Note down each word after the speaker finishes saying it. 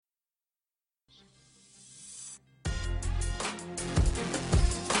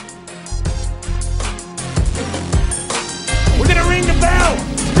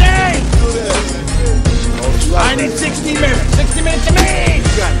I need 60 minutes. 60 minutes to me!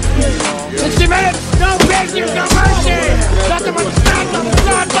 60 minutes! No patience, no mercy! Nothing but stop,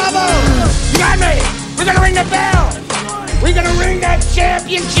 not bubble! You got me! We're gonna ring the bell! We're gonna ring that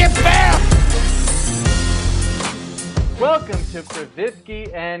championship bell! Welcome to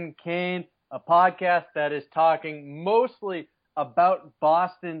Krivitsky and Kane, a podcast that is talking mostly about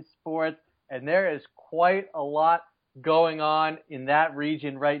Boston sports, and there is quite a lot going on in that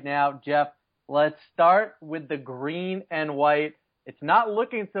region right now. Jeff, let's start with the green and white. It's not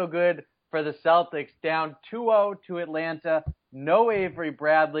looking so good for the Celtics, down 2-0 to Atlanta. No Avery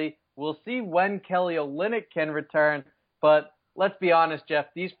Bradley. We'll see when Kelly Olynyk can return, but let's be honest, Jeff,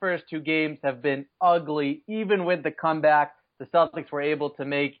 these first two games have been ugly. Even with the comeback the Celtics were able to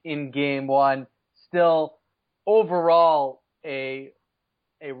make in game one, still overall a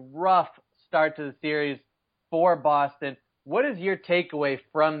rough start to the series for Boston. What is your takeaway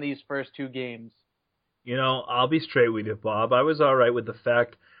from these first two games? You know, I'll be straight with you, Bob. I was all right with the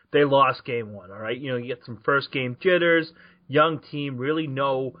fact they lost game one, all right? You know, you get some first game jitters, young team, really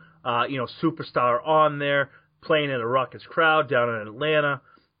no, superstar on there, playing in a ruckus crowd down in Atlanta,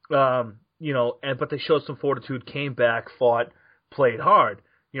 but they showed some fortitude, came back, fought, played hard.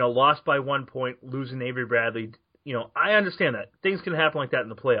 Lost by 1 point, losing Avery Bradley. I understand that. Things can happen like that in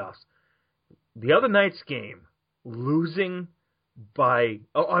the playoffs. The other night's game, losing by,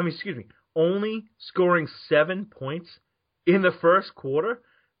 only scoring 7 points in the first quarter,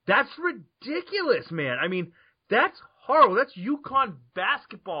 that's ridiculous, man. I mean, that's horrible. That's UConn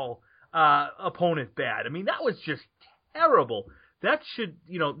basketball opponent bad. I mean, that was just terrible. That should,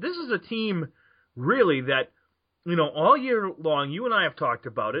 this is a team really that, all year long, you and I have talked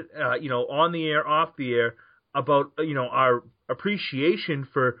about it, on the air, off the air, about, our appreciation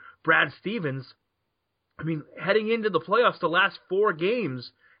for Brad Stevens. I mean, heading into the playoffs, the last 4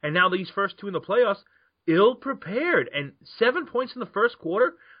 games, and now these first 2 in the playoffs, ill-prepared. And 7 points in the first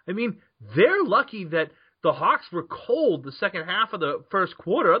quarter, I mean, they're lucky that the Hawks were cold the second half of the first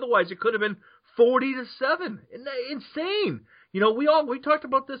quarter. Otherwise, it could have been 40-7. Insane. We talked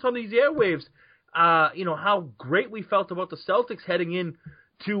about this on these airwaves. How great we felt about the Celtics heading in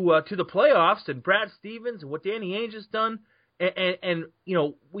to the playoffs and Brad Stevens and what Danny Ainge has done. And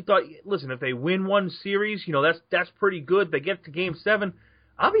we thought, listen, if they win one series, that's pretty good. They get to game 7.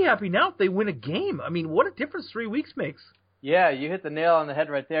 I'll be happy now if they win a game. I mean, what a difference 3 weeks makes. Yeah, you hit the nail on the head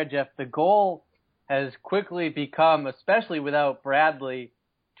right there, Jeff. The goal has quickly become, especially without Bradley,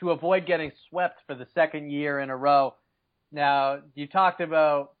 to avoid getting swept for the second year in a row. Now, you talked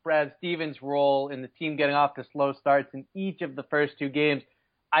about Brad Stevens' role in the team getting off to slow starts in each of the first 2 games.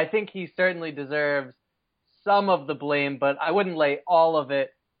 I think he certainly deserves some of the blame, but I wouldn't lay all of it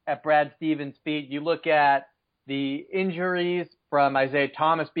at Brad Stevens' feet. You look at the injuries from Isaiah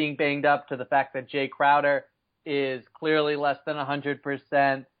Thomas being banged up to the fact that Jay Crowder is clearly less than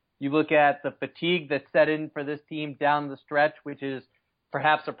 100%. You look at the fatigue that set in for this team down the stretch, which is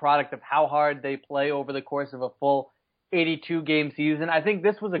perhaps a product of how hard they play over the course of a full 82-game season. I think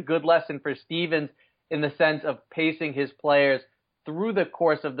this was a good lesson for Stevens in the sense of pacing his players through the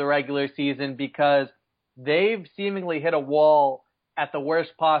course of the regular season, because they've seemingly hit a wall at the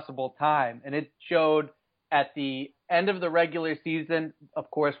worst possible time. And it showed at the end of the regular season, of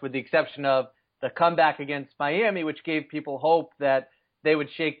course, with the exception of the comeback against Miami, which gave people hope that they would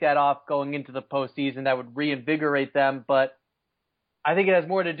shake that off going into the postseason, that would reinvigorate them. But I think it has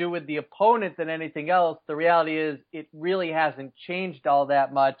more to do with the opponent than anything else. The reality is it really hasn't changed all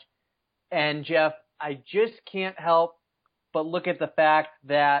that much. And Jeff, I just can't help but look at the fact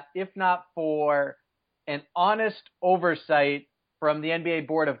that if not for an honest oversight from the NBA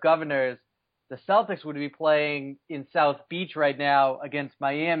Board of Governors, the Celtics would be playing in South Beach right now against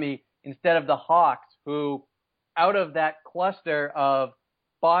Miami instead of the Hawks, who out of that cluster of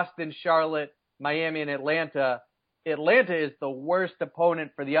Boston, Charlotte, Miami, and Atlanta is the worst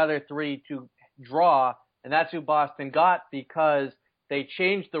opponent for the other 3 to draw, and that's who Boston got because they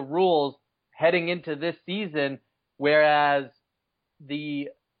changed the rules heading into this season, whereas the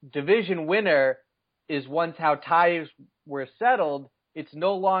division winner is once how ties were settled. It's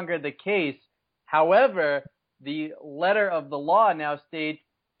no longer the case. However, the letter of the law now states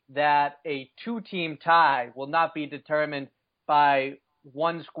that a 2-team tie will not be determined by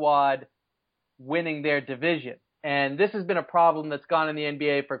one squad winning their division. And this has been a problem that's gone in the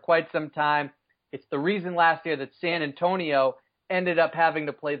NBA for quite some time. It's the reason last year that San Antonio ended up having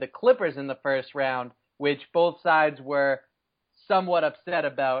to play the Clippers in the first round, which both sides were somewhat upset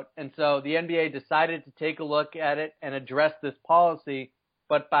about. And so the NBA decided to take a look at it and address this policy,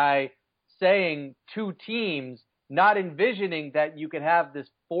 but by saying 2 teams, not envisioning that you could have this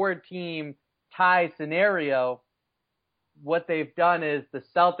 4-team tie scenario, what they've done is the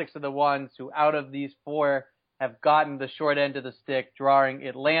Celtics are the ones who, out of these four, have gotten the short end of the stick, drawing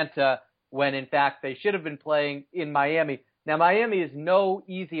Atlanta when, in fact, they should have been playing in Miami. Now, Miami is no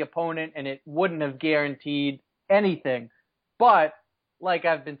easy opponent, and it wouldn't have guaranteed anything. But, like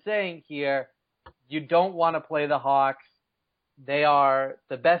I've been saying here, you don't want to play the Hawks. They are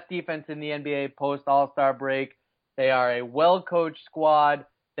the best defense in the NBA post-All-Star break. They are a well-coached squad.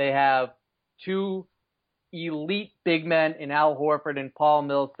 They have two elite big men in Al Horford and Paul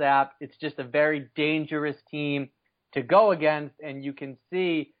Millsap. It's just a very dangerous team to go against, and you can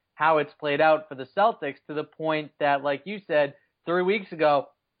see how it's played out for the Celtics to the point that, like you said, 3 weeks ago,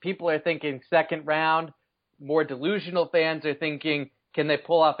 people are thinking second round. More delusional fans are thinking, can they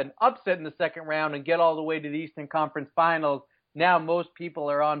pull off an upset in the second round and get all the way to the Eastern Conference Finals? Now most people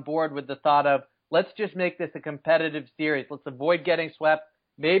are on board with the thought of, let's just make this a competitive series. Let's avoid getting swept.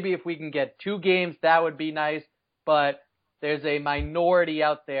 Maybe if we can get 2 games, that would be nice. But there's a minority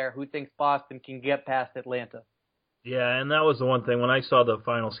out there who thinks Boston can get past Atlanta. Yeah, and that was the one thing when I saw the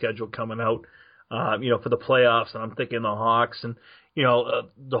final schedule coming out, for the playoffs, and I'm thinking the Hawks, and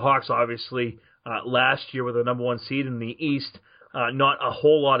the Hawks obviously last year were the number 1 seed in the East. Not a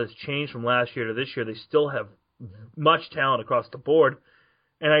whole lot has changed from last year to this year. They still have much talent across the board,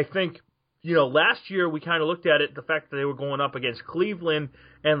 and I think last year we kind of looked at it, the fact that they were going up against Cleveland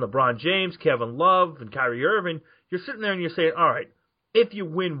and LeBron James, Kevin Love, and Kyrie Irving. You're sitting there and you're saying, all right, if you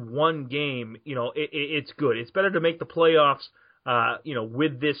win one game, it's good. It's better to make the playoffs,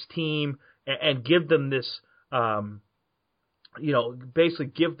 with this team and give them this, basically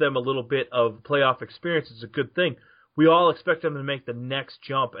give them a little bit of playoff experience. It's a good thing. We all expect them to make the next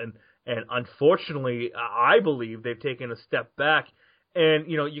jump, and unfortunately, I believe they've taken a step back.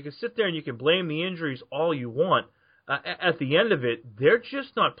 And, you can sit there and you can blame the injuries all you want. At the end of it, they're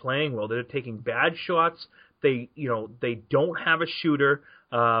just not playing well. They're taking bad shots. They don't have a shooter.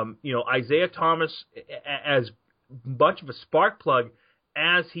 Isaiah Thomas, as much of a spark plug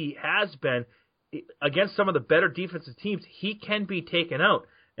as he has been, against some of the better defensive teams, he can be taken out.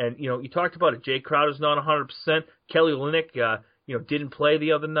 And, you talked about it. Jay Crowder's not 100%. Kelly Olynyk, didn't play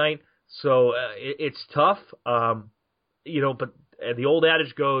the other night. So it's tough. But the old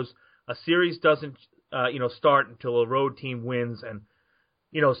adage goes, a series doesn't, start until a road team wins. And,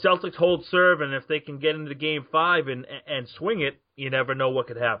 Celtics hold serve, and if they can get into Game 5 and swing it, you never know what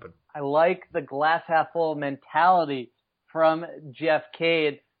could happen. I like the glass half full mentality from Jeff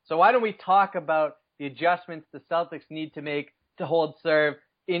Cade. So why don't we talk about the adjustments the Celtics need to make to hold serve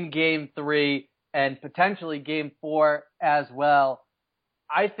in Game 3 and potentially Game 4 as well.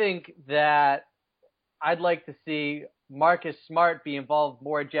 I think that I'd like to see Marcus Smart be involved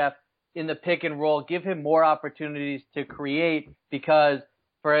more, Jeff, in the pick and roll, give him more opportunities to create, because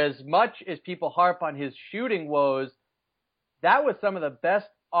for as much as people harp on his shooting woes, that was some of the best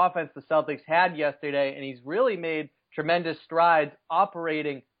offense the Celtics had yesterday, and he's really made tremendous strides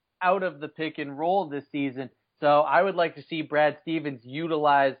operating out of the pick and roll this season. So I would like to see Brad Stevens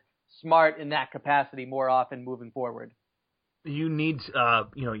utilize Smart in that capacity more often moving forward. You need,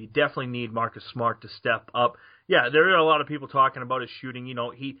 you definitely need Marcus Smart to step up. Yeah, there are a lot of people talking about his shooting.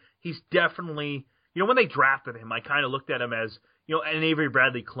 He's definitely, when they drafted him, I kind of looked at him as, an Avery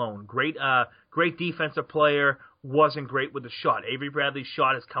Bradley clone. Great defensive player, wasn't great with the shot. Avery Bradley's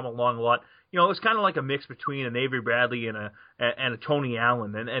shot has come along a lot. It was kind of like a mix between an Avery Bradley and a Tony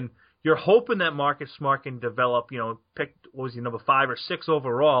Allen. And you're hoping that Marcus Smart can develop, picked, number 5 or 6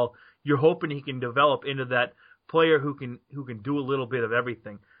 overall. You're hoping he can develop into that player who can do a little bit of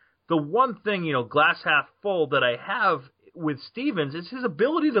everything. The one thing, glass half full that I have with Stevens is his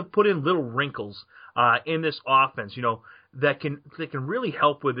ability to put in little wrinkles in this offense, that can really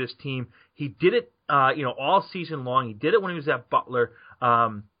help with this team. He did it, all season long. He did it when he was at Butler.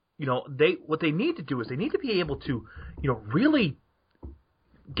 What they need to do is they need to be able to, really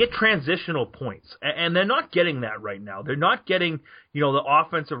get transitional points, and they're not getting that right now. They're not getting, the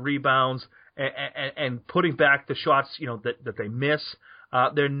offensive rebounds and putting back the shots, that they miss.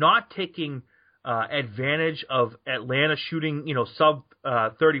 They're not taking advantage of Atlanta shooting, sub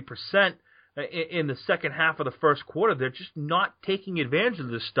 30% in the second half of the first quarter. They're just not taking advantage of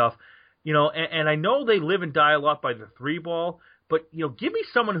this stuff, and I know they live and die a lot by the 3 ball, but, give me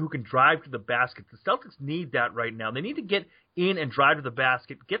someone who can drive to the basket. The Celtics need that right now. They need to get in and drive to the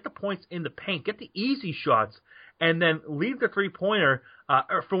basket, get the points in the paint, get the easy shots, and then leave the three-pointer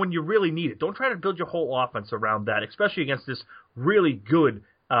for when you really need it. Don't try to build your whole offense around that, especially against this really good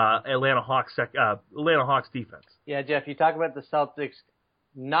Atlanta Hawks defense. Yeah, Jeff, you talk about the Celtics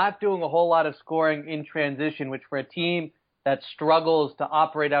not doing a whole lot of scoring in transition, which for a team that struggles to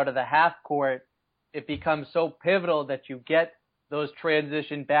operate out of the half court, it becomes so pivotal that you get those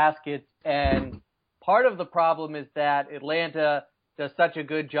transition baskets. And part of the problem is that Atlanta does such a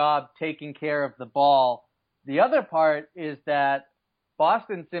good job taking care of the ball. The other part is that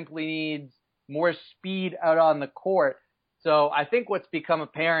Boston simply needs more speed out on the court. So I think what's become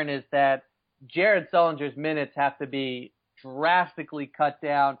apparent is that Jared Sullinger's minutes have to be drastically cut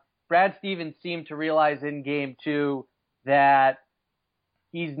down. Brad Stevens seemed to realize in game 2 that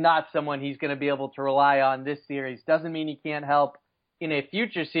he's not someone he's going to be able to rely on this series. Doesn't mean he can't help in a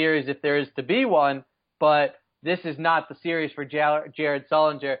future series if there is to be one, but this is not the series for Jared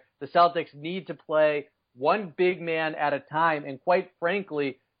Sullinger. The Celtics need to play one big man at a time, and quite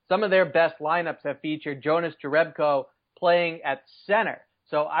frankly, some of their best lineups have featured Jonas Jerebko playing at center.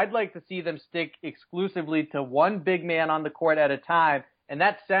 So I'd like to see them stick exclusively to one big man on the court at a time, and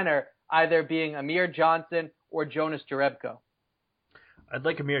that center either being Amir Johnson or Jonas Jerebko. I'd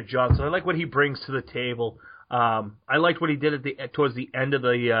like Amir Johnson. I like what he brings to the table. I liked what he did towards the end of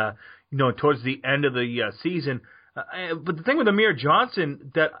the season. But the thing with Amir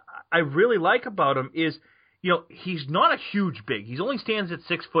Johnson that I really like about him is, he's not a huge big. He only stands at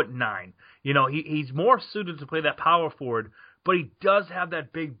 6'9". He's more suited to play that power forward, but he does have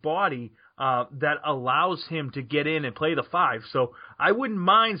that big body that allows him to get in and play the 5. So I wouldn't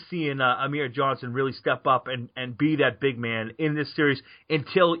mind seeing Amir Johnson really step up and be that big man in this series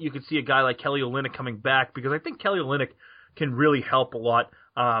until you could see a guy like Kelly Olynyk coming back, because I think Kelly Olynyk can really help a lot,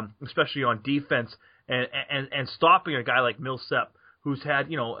 especially on defense and stopping a guy like Millsap, who's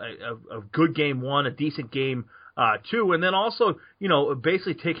had, a good game 1, a decent game 2, and then also,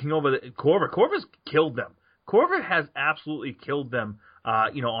 basically taking over Korver. Korver's killed them. Korver has absolutely killed them,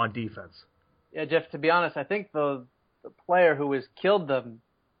 on defense. Yeah, Jeff, to be honest, I think the player who has killed them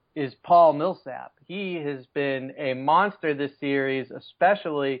is Paul Millsap. He has been a monster this series,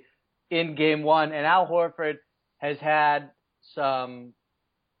 especially in game 1, and Al Horford has had some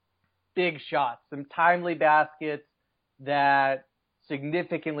big shots, some timely baskets that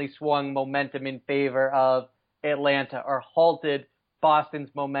significantly swung momentum in favor of Atlanta or halted Boston's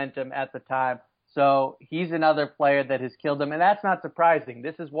momentum at the time. So he's another player that has killed him, and that's not surprising.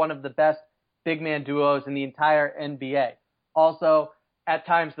 This is one of the best big man duos in the entire NBA. Also, at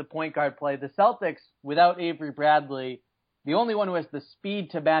times the point guard play. The Celtics, without Avery Bradley, the only one who has the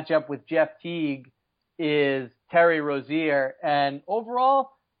speed to match up with Jeff Teague is Terry Rozier. And overall,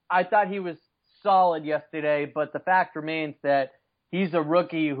 I thought he was solid yesterday, but the fact remains that he's a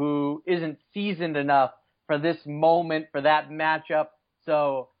rookie who isn't seasoned enough for this moment, for that matchup.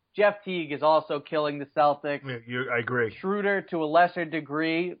 So Jeff Teague is also killing the Celtics. I agree. Schroeder to a lesser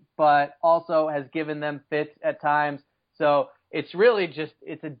degree, but also has given them fits at times. So it's really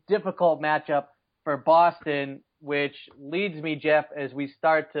it's a difficult matchup for Boston, which leads me, Jeff, as we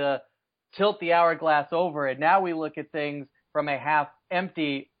start to tilt the hourglass over, and now we look at things from a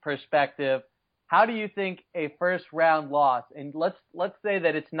half-empty perspective. How do you think a first-round loss, and let's say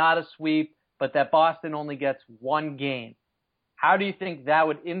that it's not a sweep, but that Boston only gets one game, how do you think that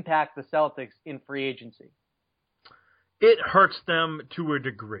would impact the Celtics in free agency? It hurts them to a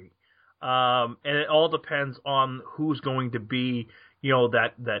degree. And it all depends on who's going to be,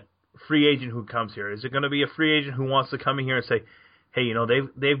 that free agent who comes here. Is it going to be a free agent who wants to come in here and say, hey,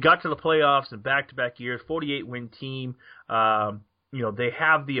 they've got to the playoffs in back-to-back years, 48-win team. They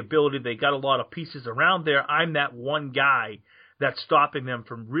have the ability. They got a lot of pieces around there. I'm that one guy that's stopping them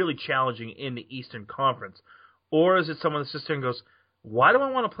from really challenging in the Eastern Conference. Or is it someone that sits there and goes, why do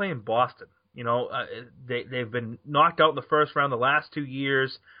I want to play in Boston? They've been knocked out in the first round the last 2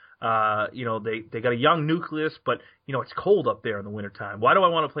 years. They got a young nucleus, but, it's cold up there in the wintertime. Why do I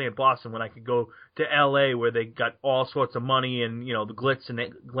want to play in Boston when I could go to L.A. where they got all sorts of money and, the glitz and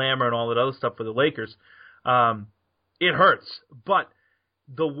glamour and all that other stuff for the Lakers? It hurts. But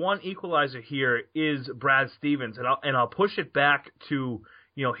the one equalizer here is Brad Stevens, and I'll push it back to,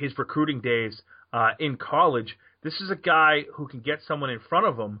 his recruiting days in college. This is a guy who can get someone in front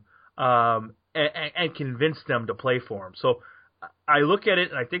of him and convince them to play for him. So I look at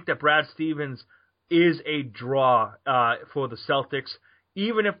it, and I think that Brad Stevens is a draw for the Celtics,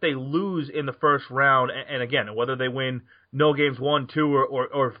 even if they lose in the first round. And again, whether they win no games 1, 2,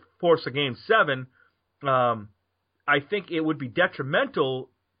 or force a game 7, I think it would be detrimental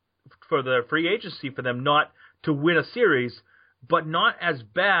for the free agency for them not to win a series, but not as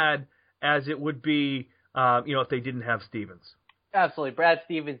bad as it would be, if they didn't have Stevens. Absolutely. Brad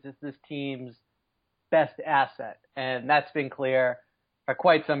Stevens is this team's best asset, and that's been clear for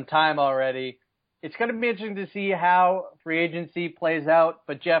quite some time already. It's going to be interesting to see how free agency plays out,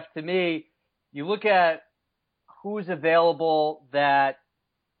 but Jeff, to me, you look at who's available that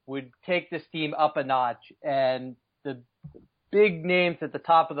would take this team up a notch. And the big names at the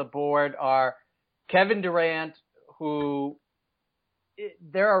top of the board are Kevin Durant, who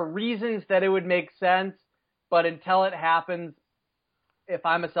there are reasons that it would make sense, but until it happens, if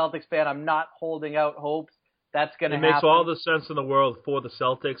I'm a Celtics fan, I'm not holding out hopes that's going to happen. It makes all the sense in the world for the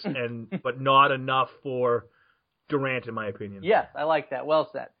Celtics, but not enough for Durant, in my opinion. Yes, I like that. Well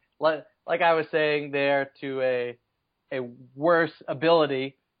said. Like I was saying there, to a worse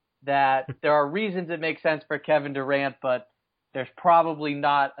ability, that there are reasons it makes sense for Kevin Durant, but there's probably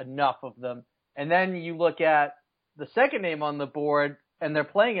not enough of them. And then you look at the second name on the board, and they're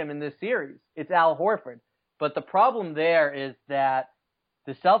playing him in this series. It's Al Horford. But the problem there is that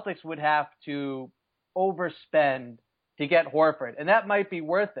the Celtics would have to overspend to get Horford, and that might be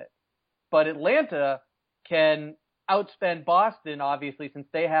worth it. But Atlanta can outspend Boston, obviously, since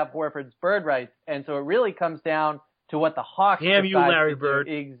they have Horford's bird rights. And so it really comes down to what the Hawks Damn you, Larry Bird.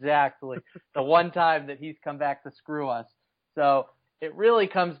 Exactly. The one time that he's come back to screw us. So it really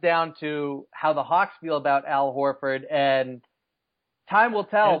comes down to how the Hawks feel about Al Horford, and time will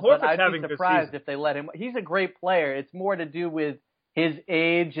tell, but I'd be surprised if they let him. He's a great player. It's more to do with his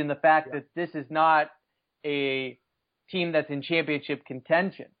age and the fact that this is not a team that's in championship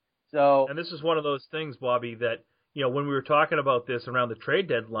contention. So, and this is one of those things, Bobby, that, when we were talking about this around the trade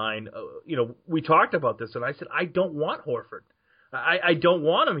deadline, we talked about this, and I said, I don't want Horford. I don't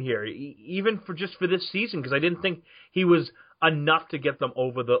want him here, even for this season, because I didn't think he was enough to get them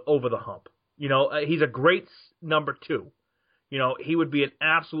over the hump. He's a great number two. He would be an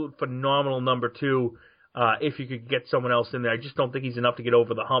absolute phenomenal number two if you could get someone else in there. I just don't think he's enough to get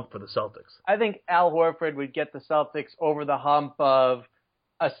over the hump for the Celtics. I think Al Horford would get the Celtics over the hump of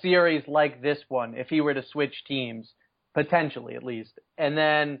a series like this one if he were to switch teams, potentially at least. And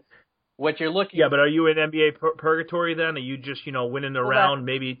then what you're looking... Yeah, but are you in NBA purgatory then? Are you just, winning a round,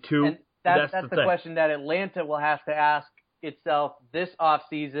 maybe two? And that's the question that Atlanta will have to ask itself this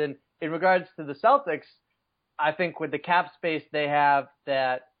offseason. In regards to the Celtics, I think with the cap space they have,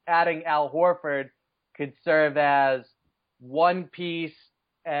 that adding Al Horford could serve as one piece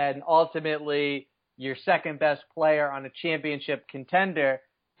and ultimately your second best player on a championship contender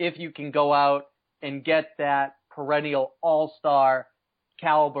if you can go out and get that perennial all-star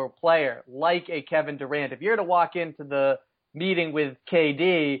caliber player like a Kevin Durant. If you're to walk into the meeting with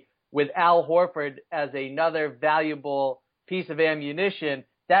KD with Al Horford as another valuable piece of ammunition,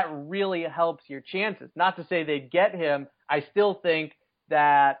 that really helps your chances. Not to say they'd get him. I still think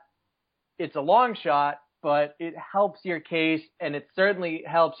that it's a long shot, but it helps your case, and it certainly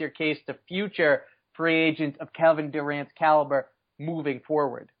helps your case to future free agents of Kevin Durant's caliber moving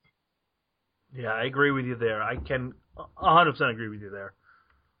forward. Yeah, I agree with you there. I can 100% agree with you there.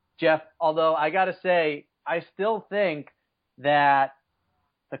 Jeff, although I got to say, I still think that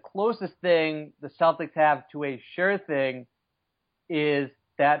the closest thing the Celtics have to a sure thing is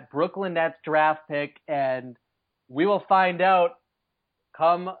that Brooklyn Nets draft pick, and we will find out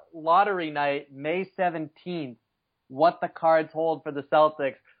come lottery night, May 17th, what the cards hold for the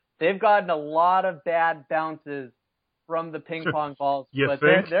Celtics. They've gotten a lot of bad bounces from the ping pong balls, but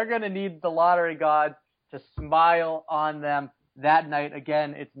they're going to need the lottery gods to smile on them that night.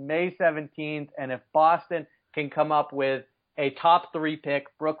 Again, it's May 17th, and if Boston can come up with a top 3 pick,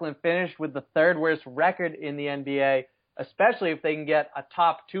 Brooklyn finished with the 3rd worst record in the NBA, especially if they can get a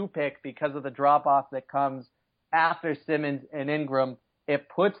top 2 pick because of the drop-off that comes after Simmons and Ingram. It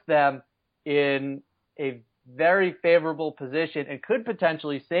puts them in a very favorable position and could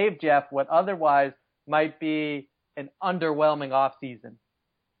potentially save, Jeff, what otherwise might be an underwhelming offseason.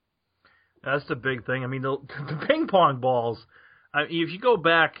 That's the big thing. I mean, the ping pong balls, if you go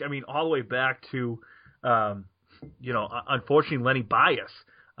back, all the way back to, unfortunately, Lenny Bias,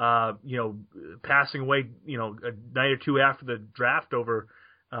 passing away, a night or two after the draft over,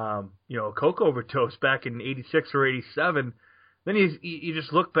 a coke overdose back in 86 or 87. Then you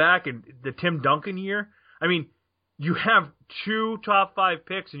just look back and the Tim Duncan year. You have 2 top 5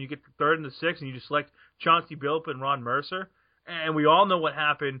 picks and you get the 3rd and the 6th and you just select Chauncey Billups and Ron Mercer. And we all know what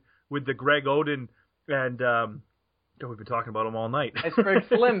happened with the Greg Oden and we've been talking about him all night. Iceberg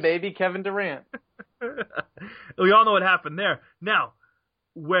Slim, baby, Kevin Durant. We all know what happened there. Now,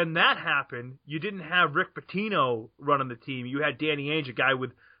 when that happened, you didn't have Rick Pitino running the team. You had Danny Ainge, a guy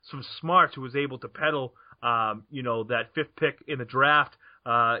with some smarts who was able to peddle that 5th pick in the draft,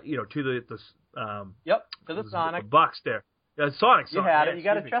 to the Sonics. The Bucks there. Sonics. You had it. You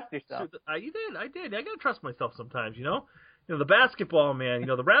got to trust yourself. I did. I got to trust myself sometimes, the basketball, man,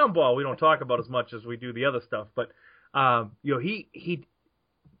 the round ball we don't talk about as much as we do the other stuff. But,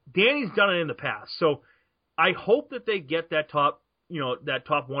 Danny's done it in the past. So I hope that they get that top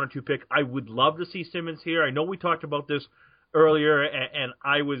 1 or 2 pick. I would love to see Simmons here. I know we talked about this earlier, and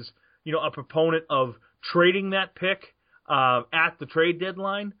I was, a proponent of trading that pick at the trade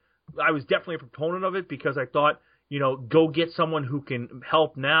deadline. I was definitely a proponent of it because I thought, go get someone who can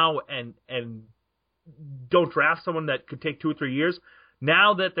help now and don't draft someone that could take 2 or 3 years.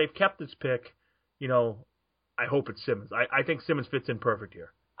 Now that they've kept this pick, I hope it's Simmons. I think Simmons fits in perfect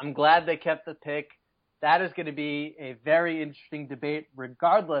here. I'm glad they kept the pick. That is going to be a very interesting debate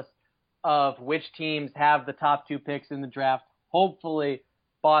regardless of which teams have the top 2 picks in the draft. Hopefully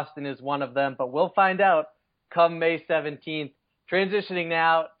Boston is one of them, but we'll find out come May 17th. Transitioning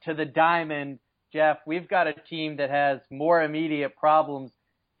now to the Diamond, Jeff, we've got a team that has more immediate problems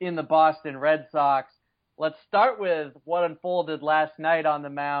in the Boston Red Sox. Let's start with what unfolded last night on the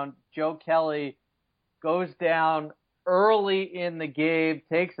mound. Joe Kelly goes down early in the game,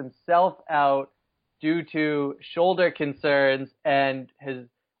 takes himself out due to shoulder concerns, and has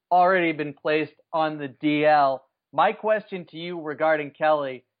already been placed on the DL. My question to you regarding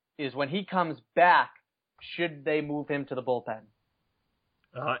Kelly is, when he comes back, should they move him to the bullpen?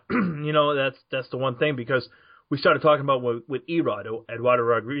 That's the one thing, because we started talking about with Eduardo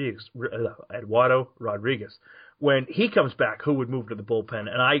Rodriguez. When he comes back, who would move to the bullpen?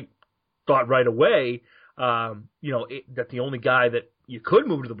 And I thought right away, that the only guy that you could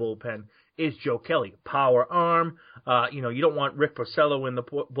move to the bullpen is Joe Kelly. Power arm. You don't want Rick Porcello in the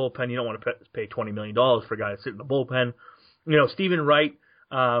bullpen. You don't want to pay $20 million for a guy to sit in the bullpen. Stephen Wright,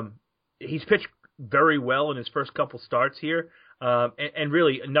 he's pitched very well in his first couple starts here. And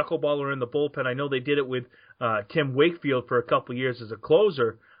really, a knuckleballer in the bullpen. I know they did it with Tim Wakefield for a couple years as a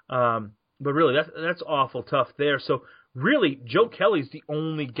closer, but really, that's awful tough there. So really, Joe Kelly's the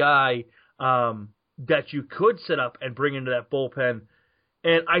only guy that you could set up and bring into that bullpen.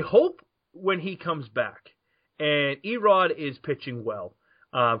 And I hope when he comes back, and Erod is pitching well,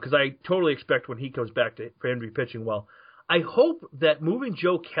 because I totally expect when he comes back for him to be pitching well, I hope that moving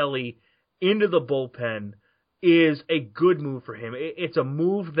Joe Kelly into the bullpen is a good move for him. It's a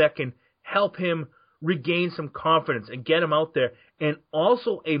move that can help him regain some confidence and get him out there, and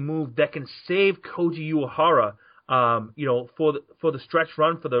also a move that can save Koji Uehara, for the stretch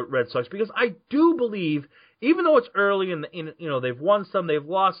run for the Red Sox, because I do believe, even though it's early and they've won some, they've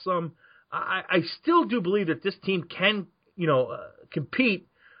lost some, I still do believe that this team can compete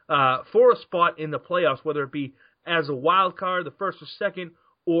for a spot in the playoffs, whether it be as a wild card, the first or second,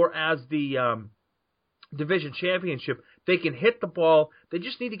 or as the division championship. They can hit the ball. They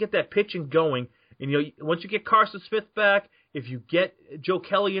just need to get that pitching going. And once you get Carson Smith back, if you get Joe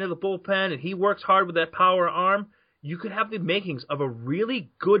Kelly into the bullpen and he works hard with that power arm, you could have the makings of a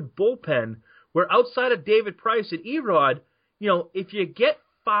really good bullpen where, outside of David Price and Erod, if you get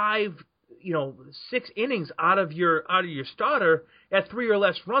 6 innings out of your starter at 3 or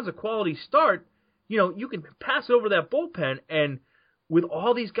less runs, a quality start, you can pass over that bullpen. And with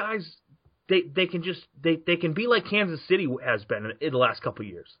all these guys, they can be like Kansas City has been in the last couple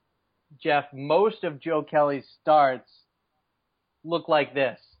of years. Jeff, most of Joe Kelly's starts look like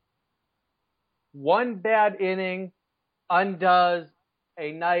this. One bad inning undoes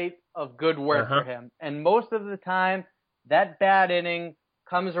a night of good work for him. And most of the time, that bad inning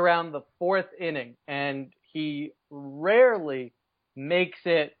comes around the 4th inning, and he rarely makes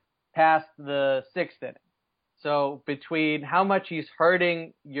it past the 6th inning. So between how much he's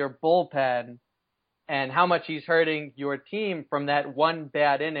hurting your bullpen and how much he's hurting your team from that one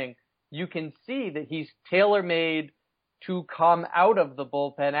bad inning, you can see that he's tailor-made to come out of the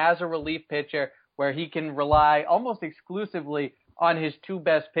bullpen as a relief pitcher, where he can rely almost exclusively on his 2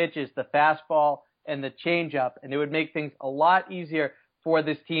 best pitches, the fastball and the changeup. And it would make things a lot easier for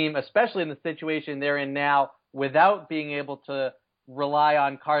this team, especially in the situation they're in now, without being able to rely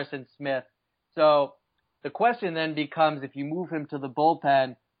on Carson Smith. So the question then becomes, if you move him to the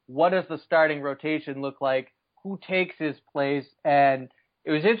bullpen, what does the starting rotation look like? Who takes his place? And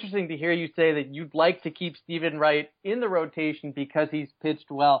it was interesting to hear you say that you'd like to keep Stephen Wright in the rotation because he's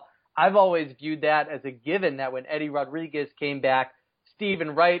pitched well. I've always viewed that as a given, that when Eddie Rodriguez came back,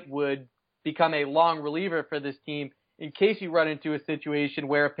 Stephen Wright would become a long reliever for this team in case you run into a situation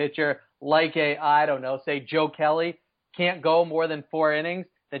where a pitcher like say Joe Kelly can't go more than 4 innings,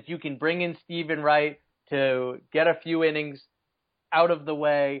 that you can bring in Stephen Wright to get a few innings out of the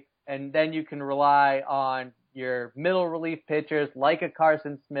way, and then you can rely on your middle relief pitchers like a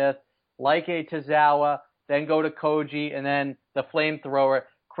Carson Smith, like a Tazawa, then go to Koji, and then the flamethrower,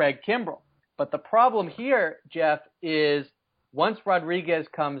 Craig Kimbrell. But the problem here, Jeff, is once Rodriguez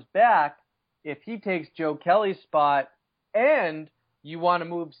comes back, if he takes Joe Kelly's spot and you want to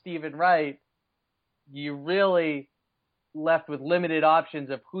move Stephen Wright, you really left with limited options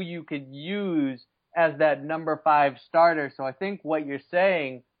of who you could use as that number 5 starter. So I think what you're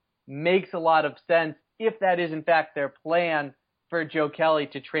saying makes a lot of sense if that is in fact their plan for Joe Kelly,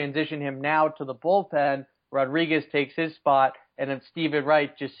 to transition him now to the bullpen. Rodriguez takes his spot, and then Stephen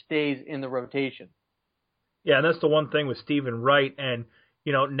Wright just stays in the rotation. Yeah, and that's the one thing with Stephen Wright. And,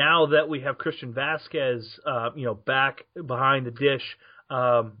 now that we have Christian Vasquez, back behind the dish,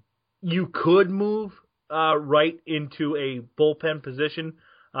 you could move Wright into a bullpen position.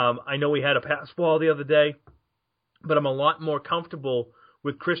 I know we had a pass ball the other day, but I'm a lot more comfortable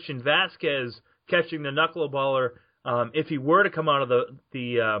with Christian Vasquez catching the knuckleballer if he were to come out of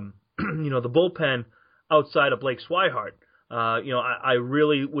the bullpen outside of Blake Swihart. I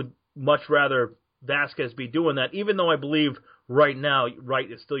really would much rather Vasquez be doing that, even though I believe right now Wright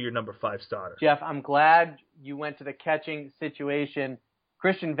is still your number 5 starter. Jeff, I'm glad you went to the catching situation.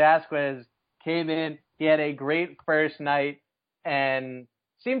 Christian Vasquez came in, he had a great first night, and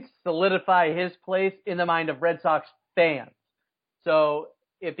seemed to solidify his place in the mind of Red Sox fans. So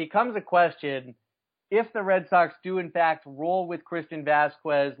it becomes a question, if the Red Sox do in fact roll with Christian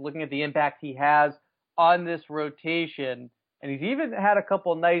Vasquez, looking at the impact he has on this rotation, and he's even had a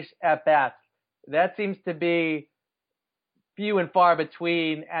couple nice at-bats, that seems to be few and far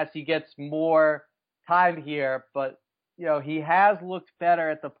between as he gets more time here. But, he has looked better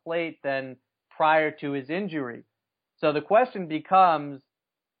at the plate than prior to his injury. So the question becomes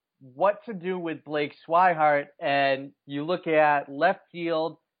what to do with Blake Swihart. And you look at left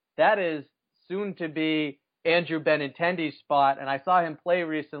field, that is soon to be Andrew Benintendi's spot. And I saw him play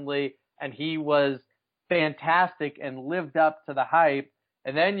recently, and he was fantastic and lived up to the hype.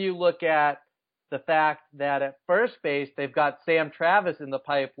 And then you look at the fact that at first base, they've got Sam Travis in the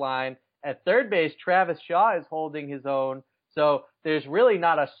pipeline. At third base, Travis Shaw is holding his own. So there's really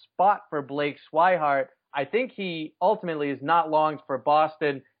not a spot for Blake Swihart. I think he ultimately is not long for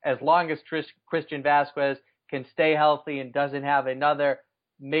Boston as long as Christian Vasquez can stay healthy and doesn't have another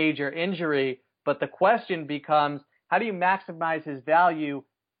major injury. But the question becomes, how do you maximize his value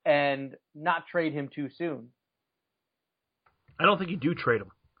and not trade him too soon? I don't think you do trade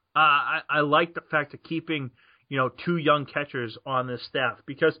him. I like the fact of keeping, 2 young catchers on this staff,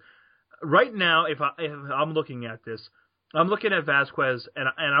 because right now, if I'm looking at this, I'm looking at Vasquez and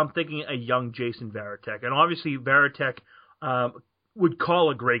I'm thinking a young Jason Varitek, and obviously Varitek would call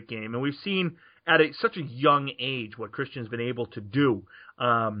a great game, and we've seen at such a young age what Christian's been able to do,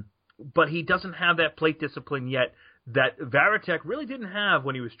 but he doesn't have that plate discipline yet that Varitek really didn't have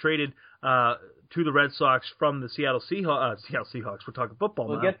when he was traded to the Red Sox from the Seattle Seahawks. We're talking football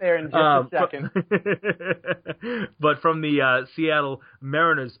now. We'll get there in just a second. But from the Seattle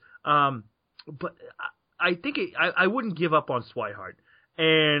Mariners. But I think I wouldn't give up on Swihart.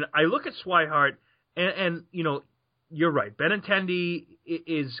 And I look at Swihart, and you're right. Benintendi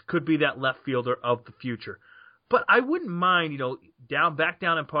could be that left fielder of the future. But I wouldn't mind, back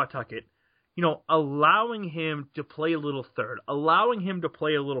down in Pawtucket, allowing him to play a little third, allowing him to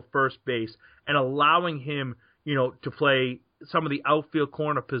play a little first base, and allowing him, to play some of the outfield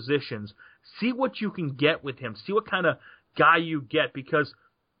corner positions. See what you can get with him. See what kind of guy you get, because,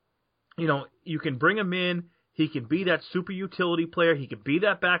 you can bring him in. He can be that super utility player. He can be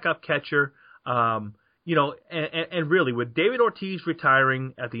that backup catcher. And really, with David Ortiz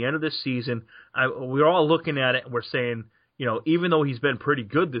retiring at the end of this season, we're all looking at it and we're saying, even though he's been pretty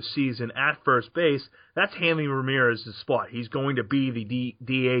good this season at first base, that's Hanley Ramirez's spot. He's going to be the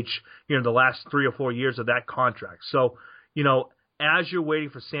DH, the last 3 or 4 years of that contract. So, as you're waiting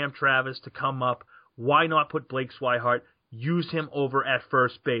for Sam Travis to come up, why not put Blake Swihart, use him over at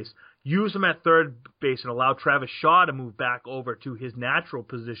first base, use him at third base, and allow Travis Shaw to move back over to his natural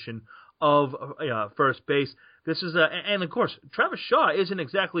position of first base. This is and of course, Travis Shaw isn't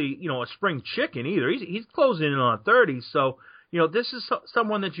exactly, a spring chicken either. He's closing in on 30, so, this is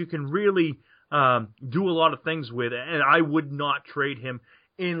someone that you can really do a lot of things with, and I would not trade him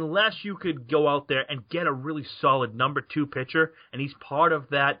unless you could go out there and get a really solid number 2 pitcher, and he's part of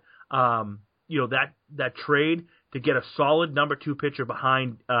that, that trade to get a solid number 2 pitcher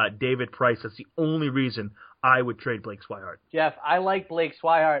behind David Price. That's the only reason I would trade Blake Swihart. Jeff, I like Blake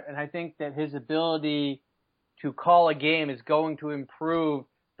Swihart, and I think that his ability to call a game is going to improve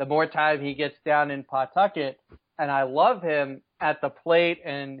the more time he gets down in Pawtucket. And I love him at the plate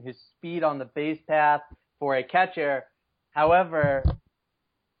and his speed on the base path for a catcher. However,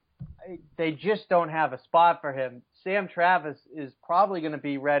 they just don't have a spot for him. Sam Travis is probably going to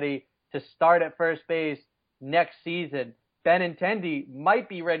be ready to start at first base next season. Benintendi might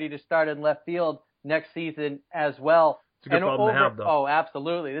be ready to start in left field next season as well. It's a good problem to have, though. Oh,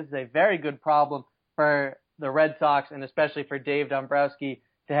 absolutely. This is a very good problem for the Red Sox and especially for Dave Dombrowski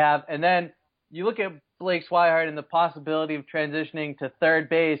to have. And then you look at Blake Swihart and the possibility of transitioning to third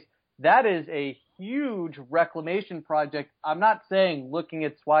base. That is a huge reclamation project. I'm not saying, looking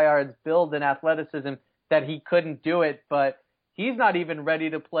at Swihart's build and athleticism, that he couldn't do it, but he's not even ready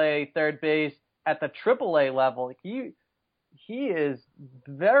to play third base at the AAA level. He is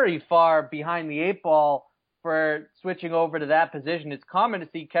very far behind the eight ball for switching over to that position. It's common to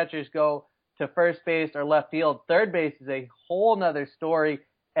see catchers go to first base or left field. Third base is a whole nother story,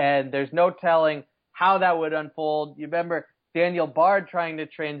 and there's no telling how that would unfold. You remember Daniel Bard trying to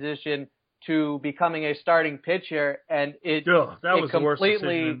transition to becoming a starting pitcher, and it was the worst decision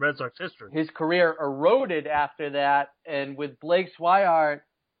in Red Sox history. His career eroded after that, and with Blake Swihart,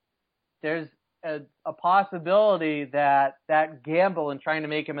 there's a possibility that gamble in trying to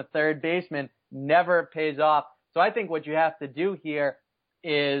make him a third baseman never pays off. So I think what you have to do here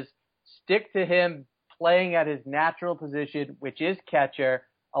is stick to him playing at his natural position, which is catcher,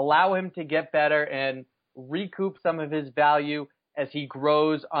 allow him to get better and recoup some of his value as he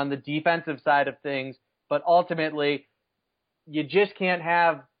grows on the defensive side of things. But ultimately, you just can't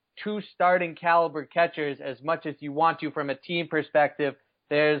have two starting caliber catchers as much as you want to from a team perspective.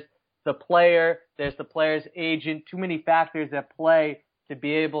 There's the player, there's the player's agent, too many factors at play to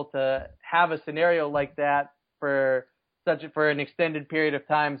be able to have a scenario like that for an extended period of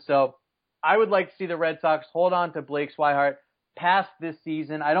time. So I would like to see the Red Sox hold on to Blake Swihart past this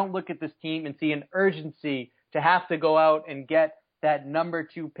season. I don't look at this team and see an urgency to have to go out and get that number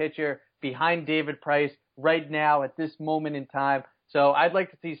 2 pitcher behind David Price right now at this moment in time. So I'd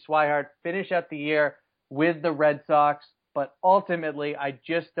like to see Swihart finish out the year with the Red Sox, but ultimately I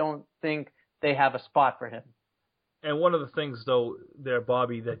just don't think they have a spot for him. And one of the things, though, there,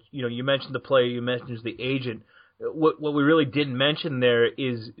 Bobby, that you mentioned the player, you mentioned the agent. What we really didn't mention there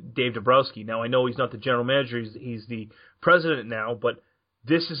is Dave Dombrowski. Now, I know he's not the general manager, he's the president now, but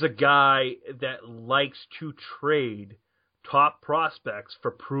this is a guy that likes to trade top prospects for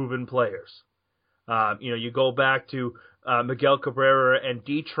proven players. You go back to Miguel Cabrera and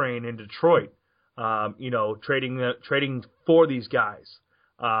D-Train in Detroit, trading for these guys,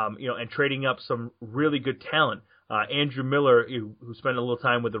 and trading up some really good talent. Andrew Miller, who spent a little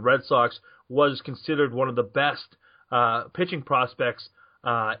time with the Red Sox, was considered one of the best pitching prospects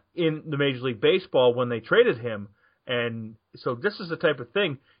in the Major League Baseball when they traded him. And so this is the type of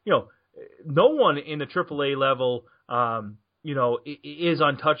thing, no one in the AAA level, is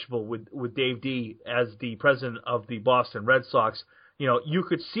untouchable with Dave D as the president of the Boston Red Sox. You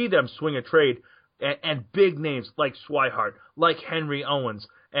could see them swing a trade and big names like Swihart, like Henry Owens,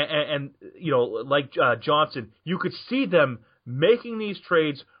 and like Johnson. You could see them making these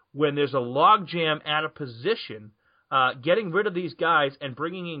trades when there's a logjam at a position, getting rid of these guys and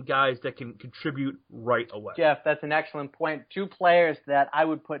bringing in guys that can contribute right away. Jeff, that's an excellent point. 2 players that I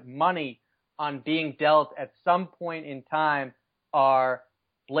would put money on being dealt at some point in time are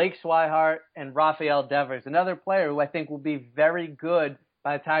Blake Swihart and Rafael Devers, another player who I think will be very good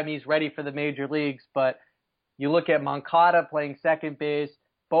by the time he's ready for the major leagues. But you look at Moncada playing second base,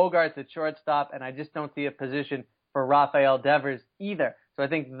 Bogarts at shortstop, and I just don't see a position for Rafael Devers either. So I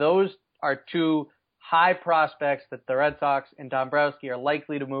think those are 2 high prospects that the Red Sox and Dombrowski are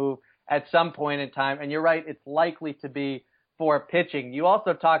likely to move at some point in time. And you're right, it's likely to be for pitching. You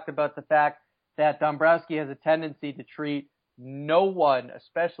also talked about the fact that Dombrowski has a tendency to treat no one,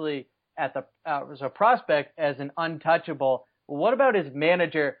 especially as a prospect, as an untouchable. Well, what about his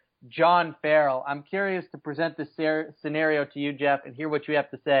manager, John Farrell? I'm curious to present this scenario to you, Jeff, and hear what you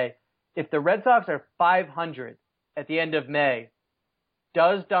have to say. If the Red Sox are 500 at the end of May,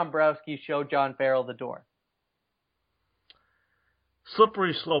 does Dombrowski show John Farrell the door?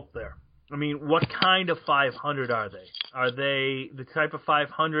 Slippery slope there. I mean, what kind of 500 are they? Are they the type of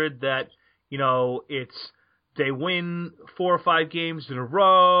 500 that, they win 4 or 5 games in a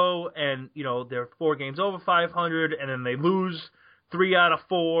row and, they're 4 games over 500 and then they lose 3 out of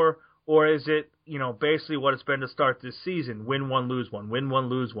 4? Or is it, basically what it's been to start this season? Win 1, lose 1, win 1,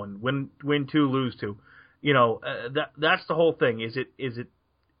 lose 1, win 2, lose 2. That's the whole thing.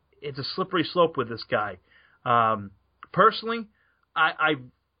 It's a slippery slope with this guy. Personally, I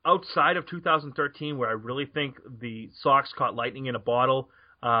outside of 2013, where I really think the Sox caught lightning in a bottle,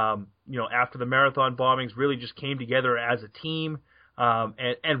 after the marathon bombings, really just came together as a team,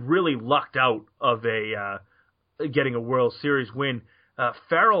 and really lucked out of getting a World Series win.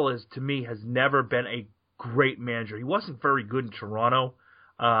 Farrell to me has never been a great manager. He wasn't very good in Toronto.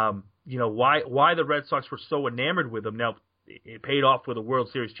 Why the Red Sox were so enamored with him. Now, it paid off with a World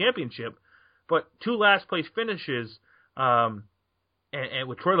Series championship, but 2 last place finishes, and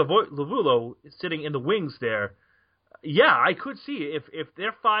with Troy Lovullo sitting in the wings there, yeah, I could see if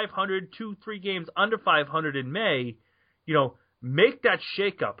they're 500, 2-3 games under 500 in May, make that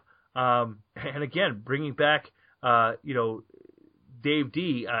shakeup. And again, bringing back, Dave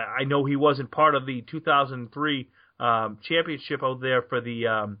D. I know he wasn't part of the 2003 championship out there for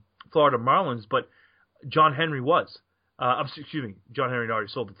the Florida Marlins, but John Henry was. Excuse me, John Henry had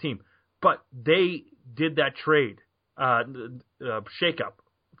already sold the team. But they did that trade, shakeup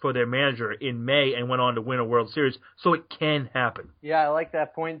for their manager in May and went on to win a World Series, so it can happen. Yeah, I like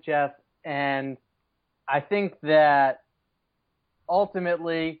that point, Jeff. And I think that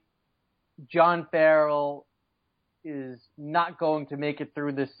ultimately John Farrell is not going to make it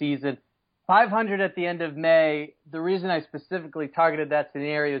through this season. 500 at the end of May, the reason I specifically targeted that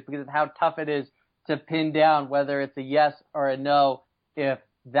scenario is because of how tough it is to pin down whether it's a yes or a no if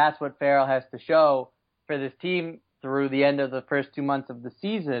that's what Farrell has to show for this team through the end of the first 2 months of the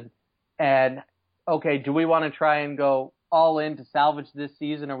season. And, okay, do we want to try and go all in to salvage this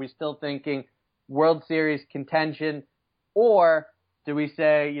season? Are we still thinking World Series contention? Or do we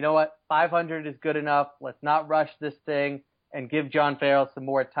say, you know what, 500 is good enough, let's not rush this thing and give John Farrell some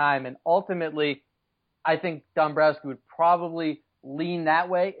more time? And ultimately, I think Dombrowski would probably lean that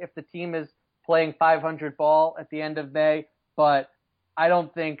way if the team is playing 500 ball at the end of May, but I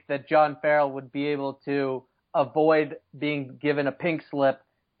don't think that John Farrell would be able to avoid being given a pink slip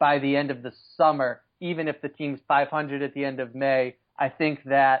by the end of the summer, even if the team's 500 at the end of May. I think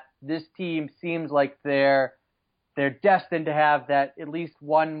that this team seems like they're destined to have that at least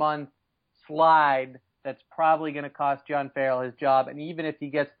 1 month slide that's probably going to cost John Farrell his job. And even if he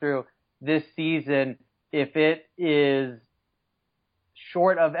gets through this season, if it is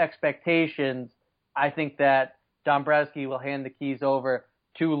short of expectations, I think that Dombrowski will hand the keys over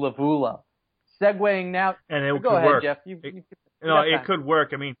to Lovullo. Segueing now, and it go could ahead, work. Jeff. It could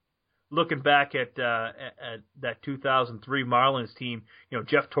work. I mean, looking back at that 2003 Marlins team,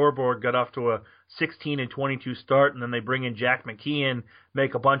 Jeff Torborg got off to a 16-22 start, and then they bring in Jack McKeon,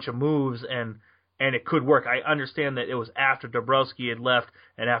 make a bunch of moves, and it could work. I understand that it was after Dombrowski had left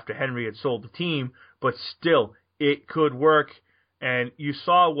and after Henry had sold the team, but still, it could work. And you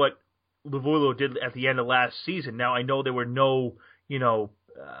saw what Lovullo did at the end of last season. Now, I know there were no,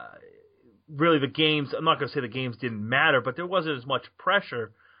 really the games, I'm not going to say the games didn't matter, but there wasn't as much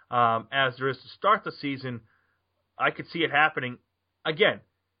pressure as there is to start the season. I could see it happening. Again,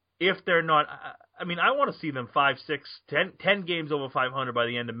 if they're not, I mean, I want to see them 5, 6, 10 games over 500 by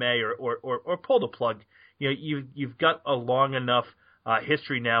the end of May or pull the plug. You've got a long enough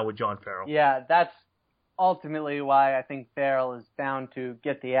history now with John Farrell. Yeah, that's ultimately why I think Farrell is bound to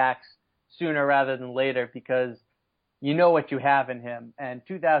get the axe sooner rather than later, because you know what you have in him. And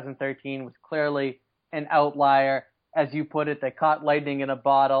 2013 was clearly an outlier. As you put it, they caught lightning in a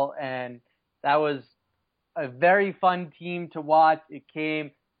bottle, and that was a very fun team to watch. It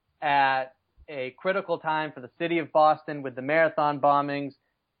came at a critical time for the city of Boston with the marathon bombings,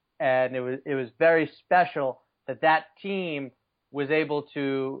 and it was very special that team was able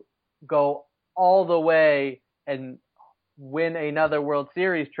to go all the way and win another World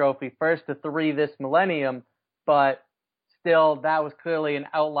Series trophy, first to 3 this millennium, but still that was clearly an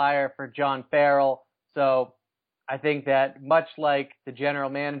outlier for John Farrell. So I think that much like the general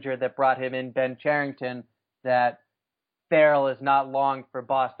manager that brought him in, Ben Cherington, that Farrell is not long for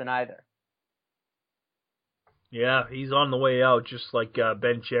Boston either. Yeah, he's on the way out, just like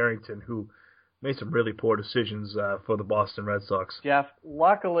Ben Cherington, who made some really poor decisions for the Boston Red Sox. Jeff,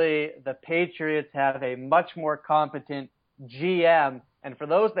 luckily the Patriots have a much more competent GM, and for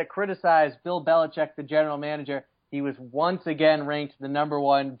those that criticize Bill Belichick, the general manager, he was once again ranked the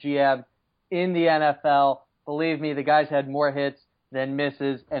 #1 GM in the NFL. Believe me, the guy's had more hits than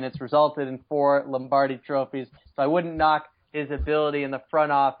misses, and it's resulted in 4 Lombardi trophies. So I wouldn't knock his ability in the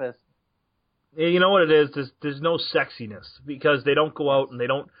front office. You know what it is? There's no sexiness, because they don't go out and they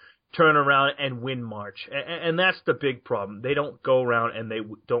don't turn around and win March. And that's the big problem. They don't go around and they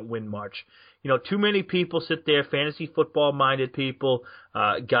don't win March. Too many people sit there, fantasy football-minded people,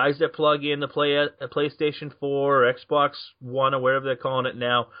 guys that plug in the PlayStation 4 or Xbox One or whatever they're calling it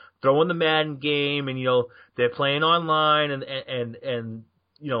now, throwing the Madden game, and, they're playing online and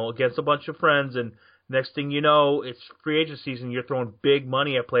against a bunch of friends, and next thing you know, it's free agent season, you're throwing big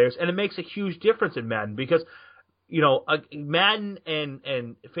money at players, and it makes a huge difference in Madden, because Madden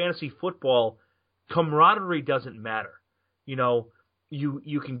and fantasy football, camaraderie doesn't matter.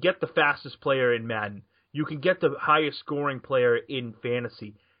 You can get the fastest player in Madden. You can get the highest scoring player in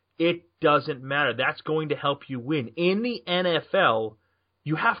fantasy. It doesn't matter. That's going to help you win. In the NFL,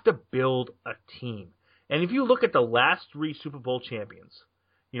 you have to build a team. And if you look at the last 3 Super Bowl champions,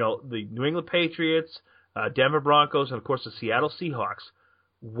 the New England Patriots, Denver Broncos, and of course the Seattle Seahawks,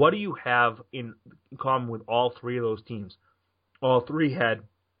 what do you have in common with all 3 of those teams? All 3 had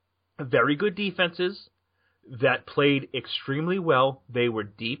very good defenses that played extremely well. They were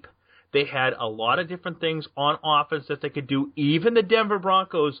deep. They had a lot of different things on offense that they could do. Even the Denver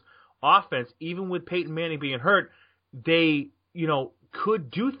Broncos offense, even with Peyton Manning being hurt, they,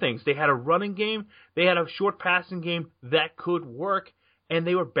 could do things. They had a running game. They had a short passing game that could work, and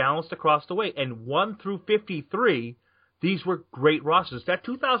they were balanced across the way. And 1 through 53, these were great rosters. That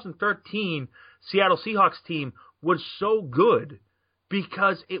 2013 Seattle Seahawks team was so good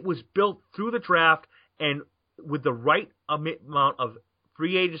because it was built through the draft and with the right amount of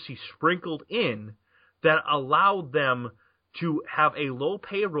free agency sprinkled in that allowed them to have a low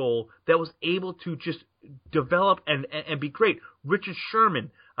payroll that was able to just develop and be great. Richard Sherman,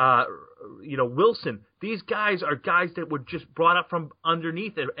 Wilson, these guys are guys that were just brought up from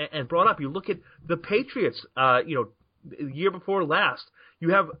underneath and brought up. You look at the Patriots, the year before last,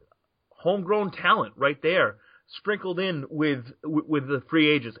 you have homegrown talent right there sprinkled in with the free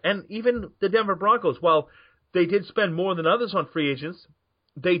agents. And even the Denver Broncos, while they did spend more than others on free agents,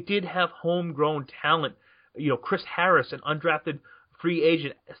 they did have homegrown talent. Chris Harris, an undrafted free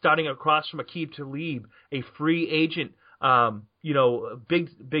agent, starting across from Aqib Talib, a free agent,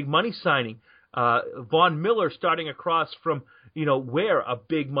 big money signing. Von Miller starting across from, Ware, a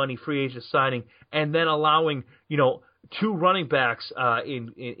big money free agent signing, and then allowing, 2 running backs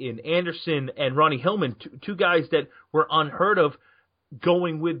in Anderson and Ronnie Hillman, two guys that were unheard of,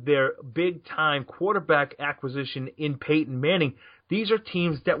 going with their big-time quarterback acquisition in Peyton Manning. These are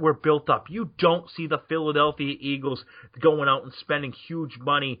teams that were built up. You don't see the Philadelphia Eagles going out and spending huge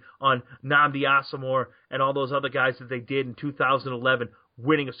money on Nnamdi Asomugha and all those other guys that they did in 2011,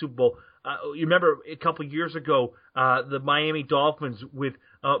 winning a Super Bowl. You remember a couple of years ago, the Miami Dolphins with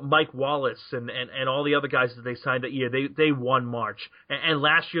Mike Wallace and all the other guys that they signed that year. They won March. And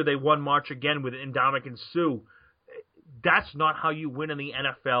last year they won March again with Ndamukong Suh. That's not how you win in the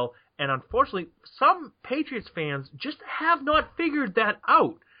NFL. And unfortunately, some Patriots fans just have not figured that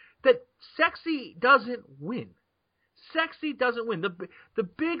out. That sexy doesn't win. Sexy doesn't win. The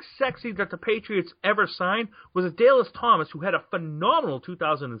big sexy that the Patriots ever signed was Adalius Thomas, who had a phenomenal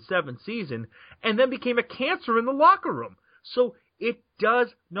 2007 season and then became a cancer in the locker room. So it does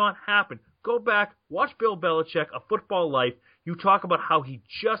not happen. Go back, watch Bill Belichick, A Football Life. You talk about how he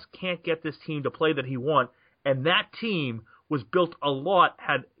just can't get this team to play that he wants. And that team was built a lot,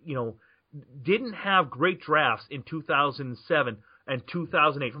 didn't have great drafts in 2007 and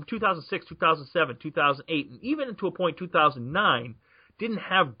 2008. From 2006, 2007, 2008, and even into a point 2009, didn't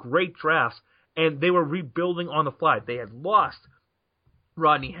have great drafts, and they were rebuilding on the fly. They had lost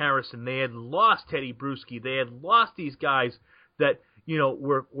Rodney Harrison. They had lost Teddy Bruschi. They had lost these guys that,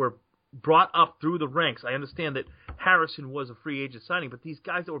 were brought up through the ranks. I understand that Harrison was a free agent signing, but these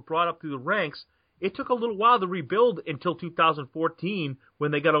guys that were brought up through the ranks, it took a little while to rebuild until 2014 when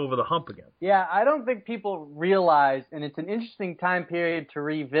they got over the hump again. Yeah, I don't think people realize, and it's an interesting time period to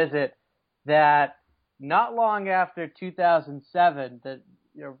revisit, that not long after 2007,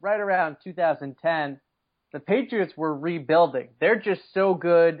 right around 2010, the Patriots were rebuilding. They're just so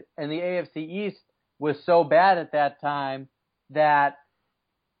good, and the AFC East was so bad at that time that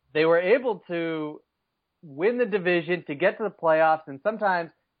they were able to win the division, to get to the playoffs, and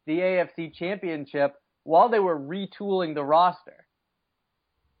sometimes the AFC Championship while they were retooling the roster.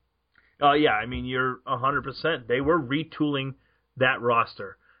 Yeah, I mean, you're 100%. They were retooling that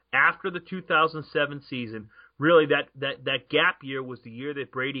roster. After the 2007 season, really that gap year was the year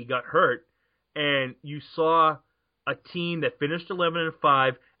that Brady got hurt, and you saw a team that finished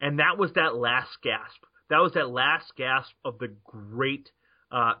 11-5, and that was that last gasp. That was that last gasp of the great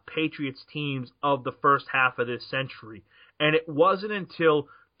Patriots teams of the first half of this century. And it wasn't until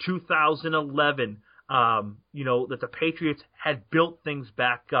 2011, that the Patriots had built things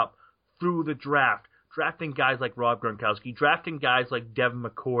back up through the draft, drafting guys like Rob Gronkowski, drafting guys like Devin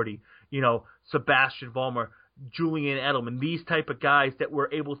McCourty, Sebastian Vollmer, Julian Edelman, these type of guys that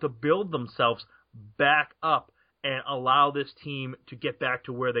were able to build themselves back up and allow this team to get back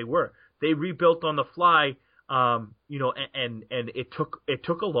to where they were. They rebuilt on the fly, and it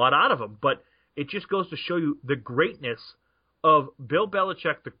took a lot out of them, but it just goes to show you the greatness of Bill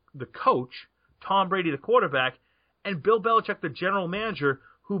Belichick, the coach, Tom Brady, the quarterback, and Bill Belichick, the general manager,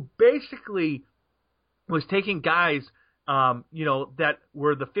 who basically was taking guys, that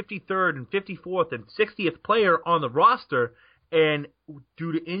were the 53rd and 54th and 60th player on the roster, and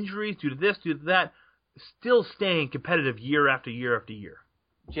due to injuries, due to this, due to that, still staying competitive year after year after year.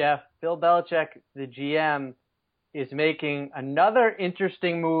 Jeff, Bill Belichick, the GM, is making another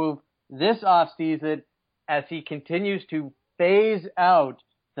interesting move this offseason as he continues to phase out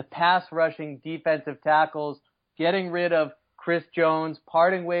the pass-rushing defensive tackles, getting rid of Chris Jones,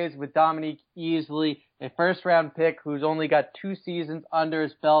 parting ways with Dominique Easley, a first-round pick who's only got 2 seasons under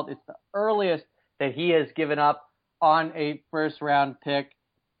his belt. It's the earliest that he has given up on a first-round pick.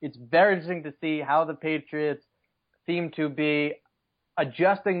 It's very interesting to see how the Patriots seem to be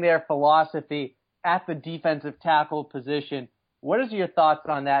adjusting their philosophy at the defensive tackle position. What is your thoughts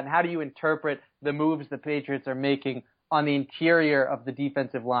on that, and how do you interpret the moves the Patriots are making on the interior of the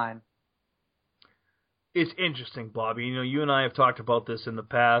defensive line? It's interesting, Bobby. You know, you and I have talked about this in the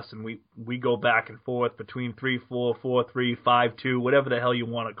past, and we go back and forth between 3-4, 4-3, 5-2, whatever the hell you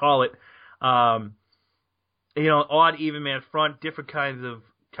want to call it. You know, odd, even man front, different kinds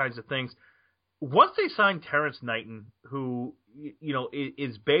of things. Once they signed Terrence Knighton, who, you know,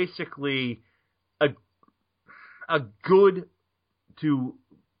 is basically a good to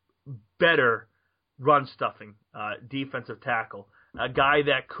better run stuffing defensive tackle, a guy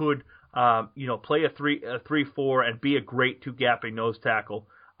that could you know, play a 3-4 and be a great 2-gapping nose tackle.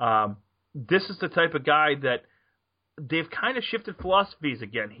 This is the type of guy that they've kind of shifted philosophies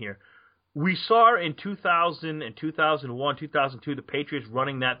again here. We saw in 2000 and 2001, 2002, the Patriots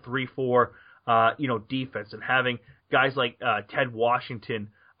running that 3-4, you know, defense and having guys like Ted Washington,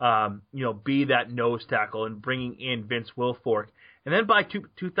 you know, be that nose tackle and bringing in Vince Wilfork. And then by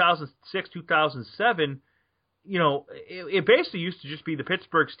 2006, 2007, you know, it basically used to just be the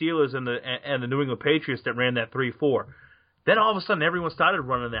Pittsburgh Steelers and the New England Patriots that ran that 3-4. Then all of a sudden, everyone started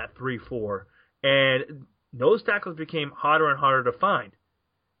running that 3-4, and nose tackles became harder and harder to find.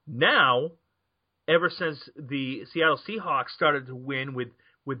 Now, ever since the Seattle Seahawks started to win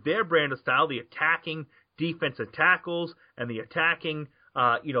with their brand of style, the attacking defensive tackles and the attacking,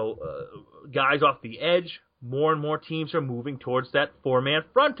 you know, guys off the edge, more and more teams are moving towards that 4-man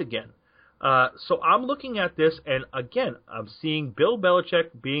front again. So I'm looking at this, and again, I'm seeing Bill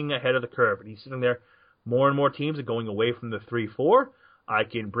Belichick being ahead of the curve. And he's sitting there, more and more teams are going away from the 3-4. I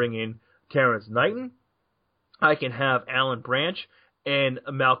can bring in Terrence Knighton. I can have Alan Branch and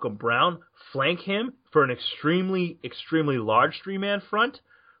Malcolm Brown flank him for an extremely, extremely large 3-man front.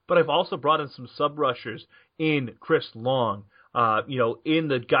 But I've also brought in some sub-rushers in Chris Long, you know, in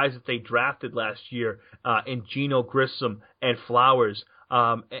the guys that they drafted last year, in Geno Grissom and Flowers.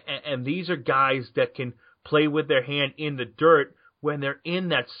 And these are guys that can play with their hand in the dirt when they're in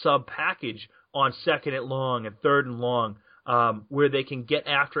that sub package on 2nd and long and 3rd and long, where they can get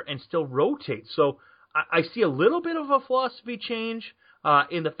after and still rotate. So I see a little bit of a philosophy change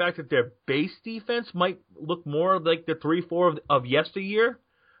in the fact that their base defense might look more like the 3-4 of yesteryear,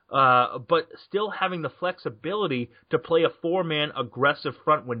 but still having the flexibility to play a 4-man aggressive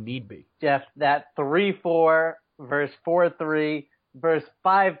front when need be. Jeff, that 3-4 versus 4-3 versus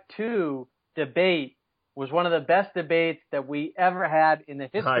 5-2 debate was one of the best debates that we ever had in the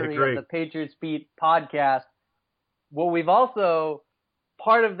history of the Patriots Beat podcast. What we've also,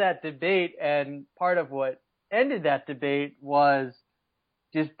 part of that debate and part of what ended that debate was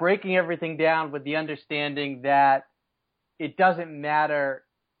just breaking everything down with the understanding that it doesn't matter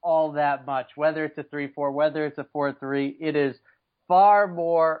all that much, whether it's a 3-4, whether it's a 4-3. It is far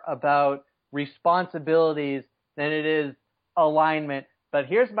more about responsibilities than it is alignment. But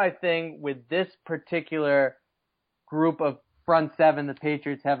here's my thing with this particular group of front 7 the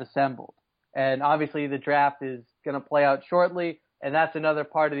Patriots have assembled. And obviously the draft is going to play out shortly, and that's another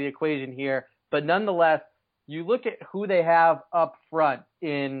part of the equation here. But nonetheless, you look at who they have up front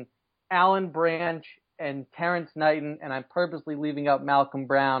in Alan Branch and Terrence Knighton, and I'm purposely leaving out Malcolm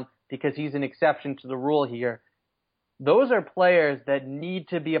Brown because he's an exception to the rule here. Those are players that need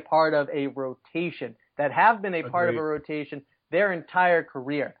to be a part of a rotation, that have been a part of a rotation their entire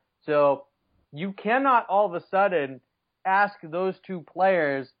career. So you cannot all of a sudden ask those 2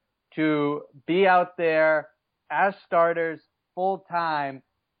 players to be out there as starters full time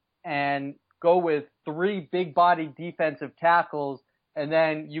and go with 3 big body defensive tackles, and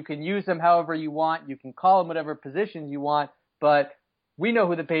then you can use them however you want. You can call them whatever positions you want, but we know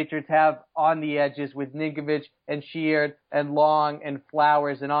who the Patriots have on the edges with Ninkovich and Sheard and Long and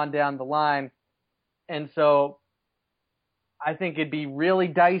Flowers and on down the line. And so I think it'd be really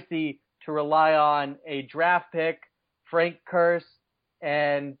dicey to rely on a draft pick, Frank Kurse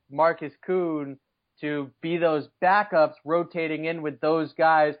and Marcus Kuhn, to be those backups rotating in with those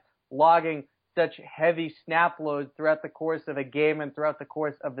guys, logging such heavy snap loads throughout the course of a game and throughout the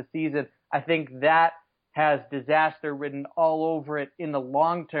course of the season. I think that has disaster written all over it in the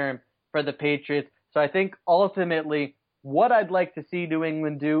long term for the Patriots. So I think ultimately what I'd like to see New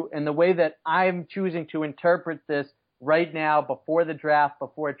England do, and the way that I'm choosing to interpret this right now before the draft,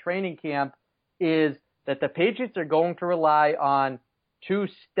 before training camp, is that the Patriots are going to rely on two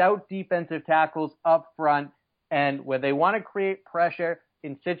stout defensive tackles up front, and where they want to create pressure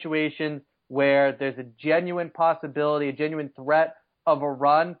in situations where there's a genuine possibility, a genuine threat of a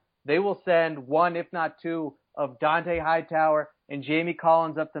run, they will send one, if not two, of Dante Hightower and Jamie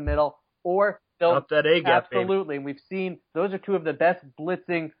Collins up the middle, or they'll up that A-gap, absolutely. And we've seen those are two of the best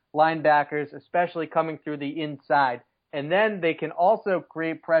blitzing linebackers, especially coming through the inside. And then they can also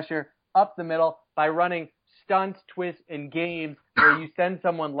create pressure up the middle by running stunts, twists, and games where you send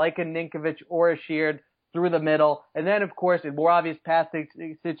someone like a Ninkovich or a Sheard through the middle. And then, of course, in more obvious passing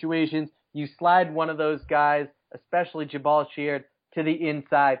situations, you slide one of those guys, especially Jabal Sheard, to the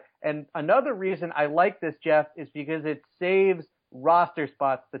inside. And another reason I like this, Jeff, is because it saves roster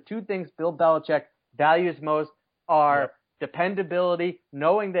spots. The two things Bill Belichick values most are dependability,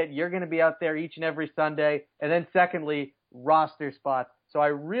 knowing that you're going to be out there each and every Sunday, and then secondly, roster spots. So I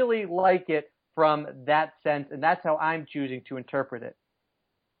really like it from that sense, and that's how I'm choosing to interpret it.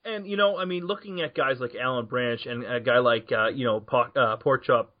 And, looking at guys like Alan Branch and a guy like, Pork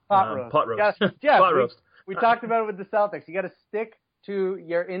Chop, Pot roast. Yeah, Pot roast. We talked about it with the Celtics. You got to stick to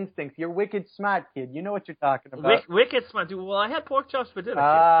your instincts. You're wicked smart, kid. You know what you're talking about. Wicked smart. Well, I had pork chops for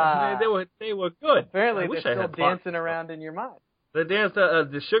dinner. They were good. Apparently, they're still dancing around in your mind.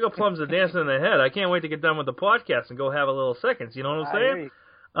 The sugar plums are dancing in the head. I can't wait to get done with the podcast and go have a little seconds. You know what I'm saying?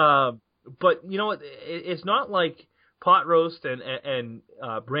 But you know what? It's not like Pot Roast and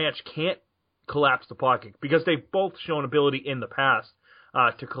Branch can't collapse the pocket, because they've both shown ability in the past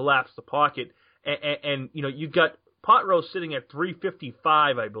to collapse the pocket. And you've got Pot Roast sitting at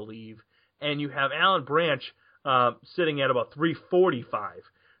 355, I believe, and you have Alan Branch sitting at about 345.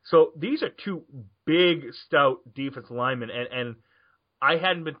 So these are two big, stout defensive linemen, and I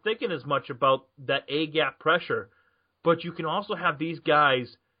hadn't been thinking as much about that A-gap pressure, but you can also have these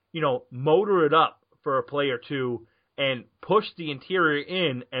guys, motor it up for a play or two and push the interior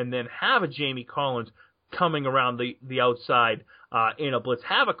in, and then have a Jamie Collins coming around the outside in a blitz.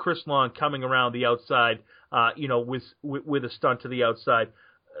 Have a Chris Long coming around the outside, with a stunt to the outside.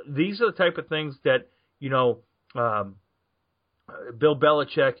 These are the type of things that, Bill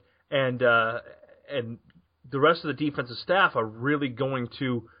Belichick and the rest of the defensive staff are really going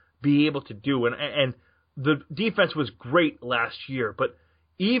to be able to do. And the defense was great last year, but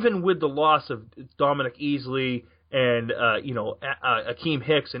even with the loss of Dominic Easley and Akeem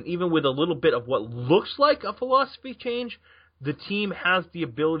Hicks, and even with a little bit of what looks like a philosophy change, the team has the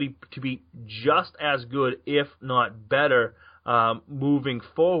ability to be just as good, if not better, moving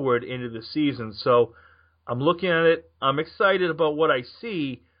forward into the season. So I'm looking at it. I'm excited about what I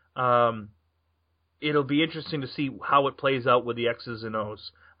see. It'll be interesting to see how it plays out with the X's and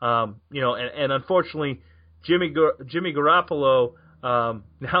O's. And unfortunately, Jimmy Garoppolo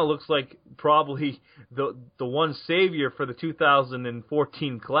now looks like probably the one savior for the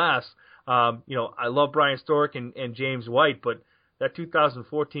 2014 class. I love Brian Stork and James White, but that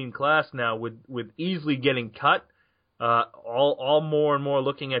 2014 class now, with Easley getting cut, all more and more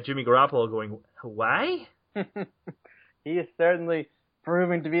looking at Jimmy Garoppolo going, why? He is certainly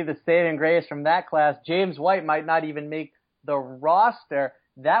proving to be the saving grace from that class. James White might not even make the roster.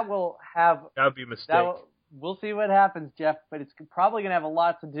 That would be a mistake. We'll see what happens, Jeff, but it's probably going to have a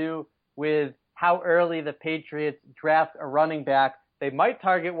lot to do with how early the Patriots draft a running back. They might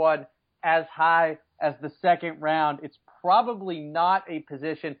target one as high as the second round. It's probably not a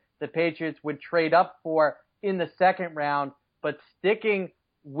position the Patriots would trade up for in the second round, but sticking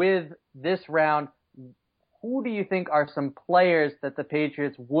with this round, who do you think are some players that the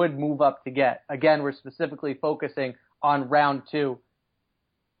Patriots would move up to get? Again, we're specifically focusing on round two.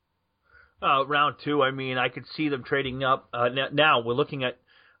 Round two, I could see them trading up. Now we're looking at,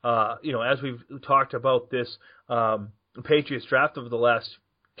 as we've talked about this Patriots draft over the last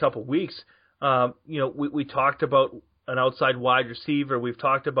couple weeks, we talked about an outside wide receiver. We've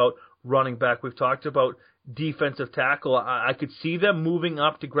talked about running back. We've talked about defensive tackle. I could see them moving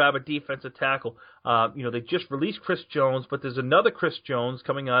up to grab a defensive tackle. They just released Chris Jones, but there's another Chris Jones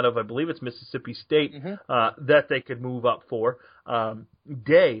coming out of, I believe it's Mississippi State, that they could move up for.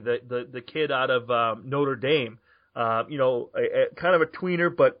 Day, the kid out of Notre Dame, kind of a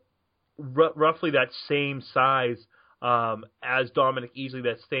tweener, but roughly that same size as Dominic Easley,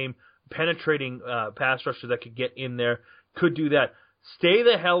 that same penetrating pass rusher that could get in there, could do that. Stay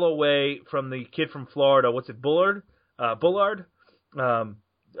the hell away from the kid from Florida. What's it, Bullard?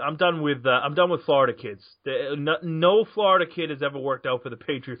 I'm done with Florida kids. No Florida kid has ever worked out for the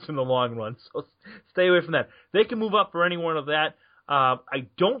Patriots in the long run, so stay away from that. They can move up for any one of that. I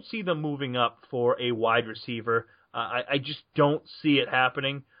don't see them moving up for a wide receiver. I just don't see it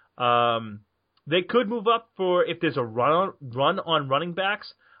happening. They could move up for if there's a run on running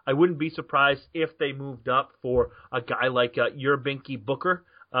backs. I wouldn't be surprised if they moved up for a guy like Urbinky Booker,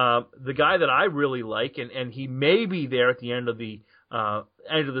 the guy that I really like, and he may be there at the end of the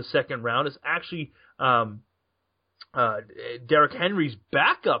second round is actually Derrick Henry's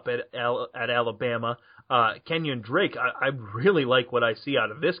backup at Alabama, Kenyon Drake. I really like what I see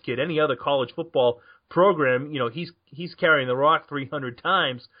out of this kid. Any other college football program, he's carrying the rock 300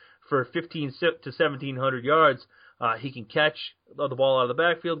 times for 15 to 1,700 yards. He can catch the ball out of the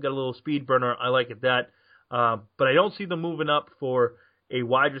backfield, got a little speed burner. I like it that. But I don't see them moving up for a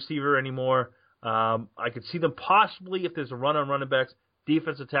wide receiver anymore. I could see them possibly, if there's a run on running backs,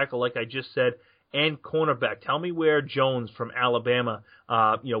 defensive tackle, like I just said, and cornerback. Tell me where Jones from Alabama,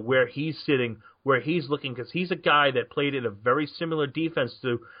 where he's sitting, where he's looking, because he's a guy that played in a very similar defense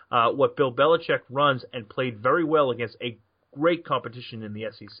to what Bill Belichick runs and played very well against a great competition in the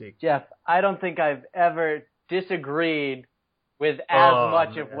SEC. Jeff, I don't think I've ever disagreed with as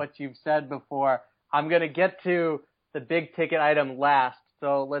much of what you've said before. I'm going to get to the big ticket item last.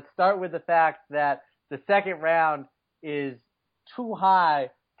 So let's start with the fact that the second round is too high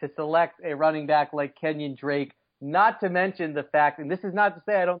to select a running back like Kenyon Drake, not to mention the fact, and this is not to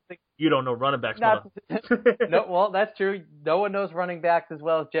say I don't think... You don't know running backs. No, well, that's true. No one knows running backs as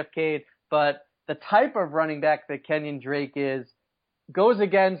well as Jeff Cade, but the type of running back that Kenyon Drake is goes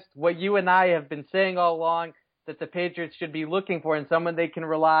against what you and I have been saying all along, that the Patriots should be looking for in someone they can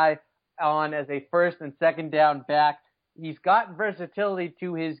rely on as a first and second down back. He's got versatility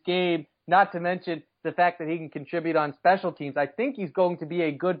to his game, not to mention the fact that he can contribute on special teams. I think he's going to be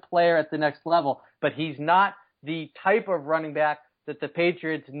a good player at the next level, but he's not the type of running back that the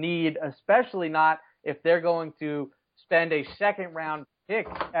Patriots need, especially not if they're going to spend a second-round pick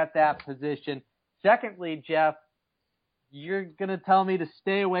at that position. Secondly, Jeff, you're going to tell me to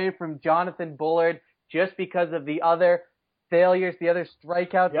stay away from Jonathan Bullard just because of the other failures, the other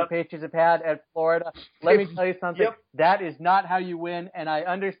strikeouts the Patriots have had at Florida. Let me tell you something. That is not how you win, and I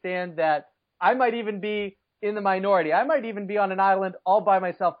understand that I might even be in the minority. I might even be on an island all by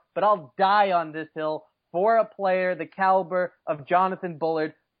myself, but I'll die on this hill for a player the caliber of Jonathan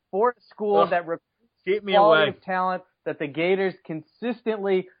Bullard, for a school that recruits quality of talent that the Gators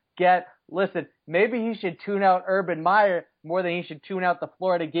consistently get. Listen, maybe he should tune out Urban Meyer more than he should tune out the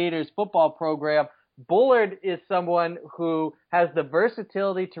Florida Gators football program. Bullard is someone who has the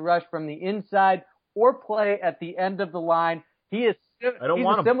versatility to rush from the inside or play at the end of the line. He's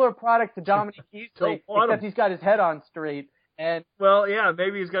a similar product to Dominique Easley, except he's got his head on straight. And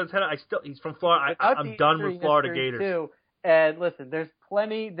maybe he's got his head on. He's from Florida. I'm done with Florida Gators too. And listen, there's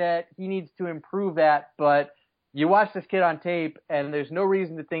plenty that he needs to improve at, but you watch this kid on tape, and there's no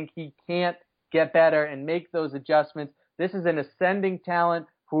reason to think he can't get better and make those adjustments. This is an ascending talent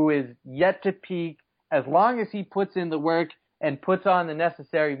who is yet to peak. As long as he puts in the work and puts on the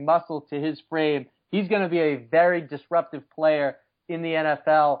necessary muscle to his frame, he's going to be a very disruptive player in the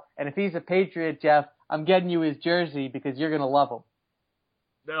NFL. And if he's a Patriot, Jeff, I'm getting you his jersey because you're going to love him.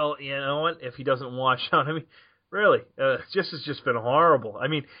 Well, you know what? If he doesn't wash out, I mean, really, it's just been horrible. I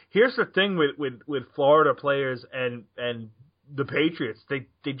mean, here's the thing with Florida players and the Patriots.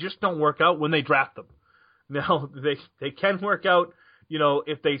 They just don't work out when they draft them. Now, they can work out,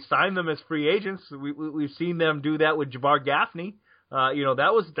 if they sign them as free agents. We've seen them do that with Jabbar Gaffney.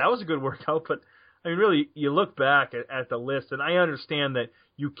 That was a good workout. But I mean, really, you look back at the list, and I understand that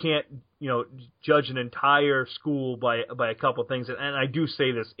you can't, judge an entire school by a couple of things. And I do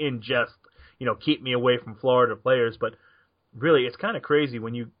say this in jest, keep me away from Florida players. But really, it's kind of crazy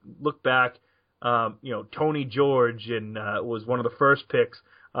when you look back. Tony George was one of the first picks.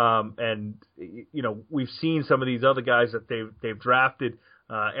 And we've seen some of these other guys that they've drafted.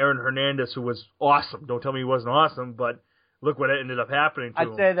 Aaron Hernandez, who was awesome. Don't tell me he wasn't awesome, but look what ended up happening to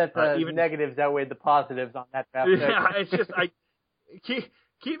him. I'd say that the negatives outweighed the positives on that draft. Yeah, it's just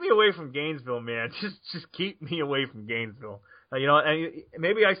keep me away from Gainesville, man. Just keep me away from Gainesville. And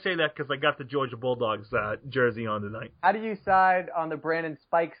maybe I say that because I got the Georgia Bulldogs jersey on tonight. How do you side on the Brandon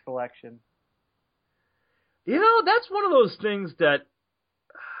Spikes selection? That's one of those things that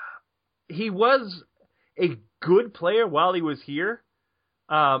he was a good player while he was here,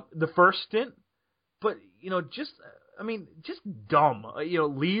 the first stint, but just dumb.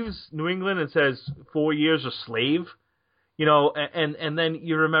 Leaves New England and says 4 years a slave. And then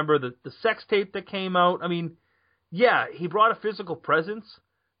you remember the sex tape that came out. I mean, yeah, he brought a physical presence,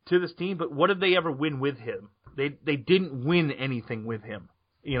 to this team, but what did they ever win with him? They didn't win anything with him.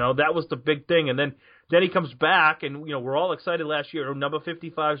 That was the big thing. And then he comes back, and we're all excited last year. Number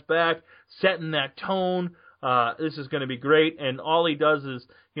 55's back, setting that tone. This is going to be great. And all he does is,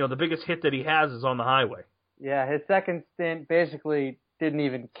 the biggest hit that he has is on the highway. Yeah, his second stint basically didn't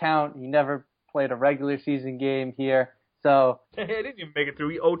even count. He never played a regular season game here. So he didn't even make it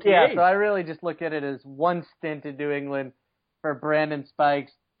through OTA. Yeah, so I really just look at it as one stint in New England for Brandon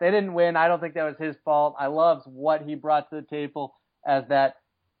Spikes. They didn't win. I don't think that was his fault. I loved what he brought to the table as that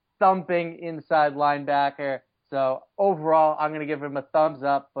thumping inside linebacker. So overall, I'm going to give him a thumbs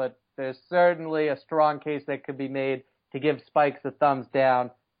up, but there's certainly a strong case that could be made to give Spikes a thumbs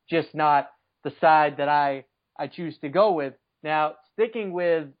down, just not the side that I choose to go with. Now, sticking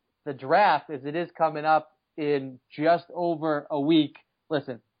with the draft as it is coming up in just over a week,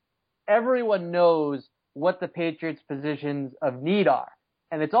 listen, everyone knows what the Patriots' positions of need are.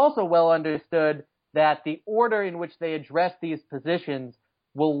 And it's also well understood that the order in which they address these positions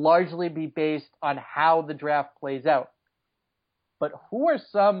will largely be based on how the draft plays out. But who are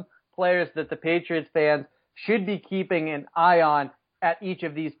some players that the Patriots fans should be keeping an eye on at each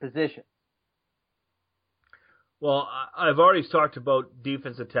of these positions? Well, I've already talked about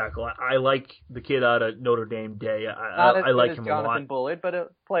defensive tackle. I like the kid out of Notre Dame, Day. I like him a lot. Jonathan Bullard, but a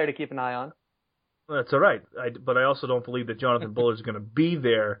player to keep an eye on. That's all right. But I also don't believe that Jonathan Bullard is going to be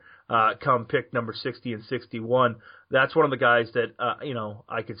there come pick number 60 and 61. That's one of the guys that,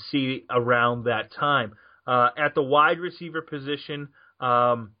 I could see around that time. At the wide receiver position,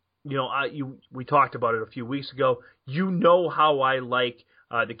 we talked about it a few weeks ago. How I like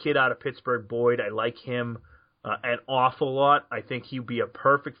the kid out of Pittsburgh, Boyd. I like him an awful lot. I think he'd be a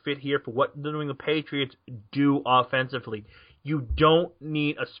perfect fit here for what the New England Patriots do offensively. You don't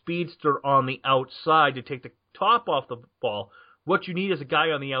need a speedster on the outside to take the top off the ball. What you need is a guy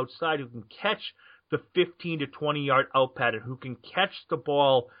on the outside who can catch the 15 to 20 yard out pattern, who can catch the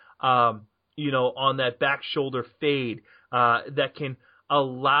ball, on that back shoulder fade, that can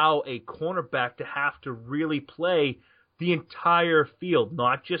allow a cornerback to have to really play the entire field,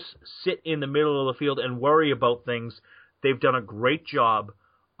 not just sit in the middle of the field and worry about things. They've done a great job,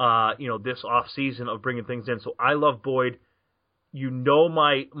 this offseason of bringing things in. So I love Boyd.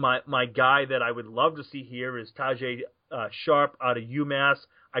 My guy that I would love to see here is Tajay Sharp out of UMass.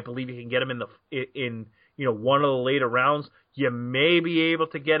 I believe you can get him in one of the later rounds. You may be able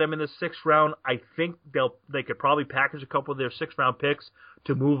to get him in the 6th round. I think they could probably package a couple of their 6th round picks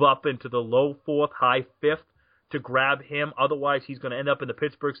to move up into the low 4th, high 5th to grab him. Otherwise, he's going to end up in the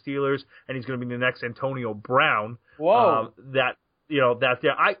Pittsburgh Steelers, and he's going to be the next Antonio Brown. Whoa! That's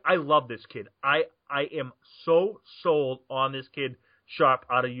there. I love this kid. I am so sold on this kid, Sharp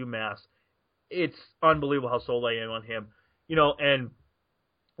out of UMass. It's unbelievable how sold I am on him. And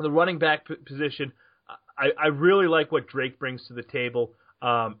the running back position, I really like what Drake brings to the table.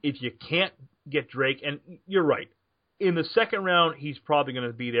 If you can't get Drake, and you're right, in the 2nd round, he's probably going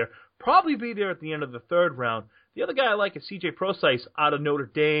to be there. Probably be there at the end of the 3rd round. The other guy I like is C.J. Prosise out of Notre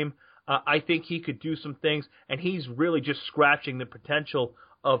Dame. I think he could do some things, and he's really just scratching the potential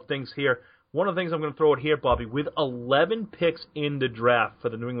of things here. One of the things I'm going to throw out here, Bobby, with 11 picks in the draft for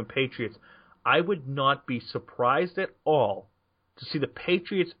the New England Patriots, I would not be surprised at all to see the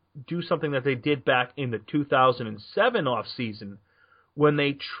Patriots do something that they did back in the 2007 offseason when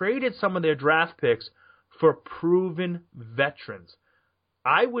they traded some of their draft picks for proven veterans.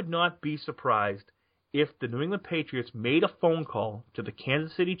 I would not be surprised if the New England Patriots made a phone call to the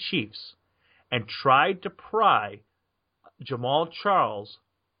Kansas City Chiefs and tried to pry Jamal Charles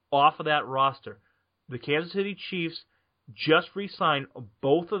off of that roster. The Kansas City Chiefs just re-signed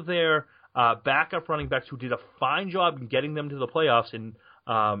both of their backup running backs who did a fine job in getting them to the playoffs in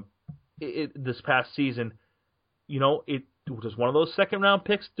this past season. Does one of those 2nd round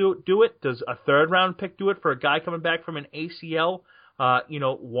picks do it? Does a 3rd round pick do it for a guy coming back from an ACL,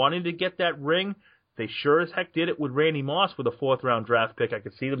 wanting to get that ring? They sure as heck did it with Randy Moss with a 4th round draft pick. I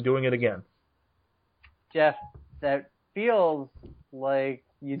could see them doing it again. Jeff, that feels like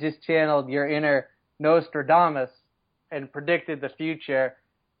you just channeled your inner Nostradamus and predicted the future.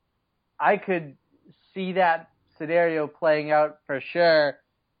 I could see that scenario playing out for sure.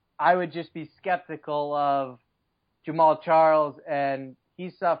 I would just be skeptical of Jamal Charles, and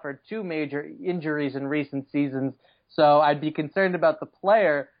he suffered 2 major injuries in recent seasons, so I'd be concerned about the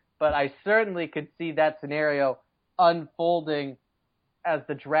player, but I certainly could see that scenario unfolding as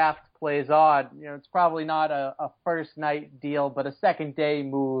the draft plays on. It's probably not a first night deal, but a second day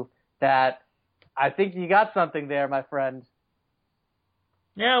move that I think you got something there, my friend.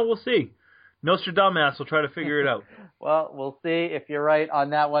 Yeah, we'll see. Nostradamus will try to figure it out. Well, we'll see if you're right on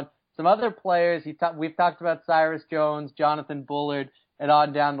that one. Some other players, we've talked about Cyrus Jones, Jonathan Bullard, and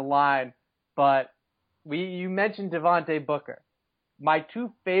on down the line, but you mentioned Devontae Booker. My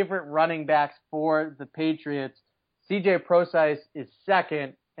two favorite running backs for the Patriots, C.J. Prosise is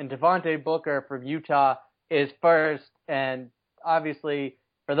second, and Devontae Booker from Utah is first. And obviously,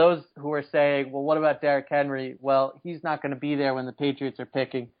 for those who are saying, well, what about Derrick Henry? Well, he's not going to be there when the Patriots are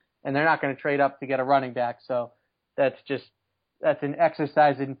picking, and they're not going to trade up to get a running back. So that's an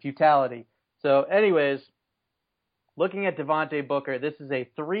exercise in futility. So anyways, looking at Devontae Booker, this is a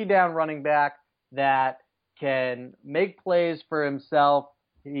 3-down running back that can make plays for himself.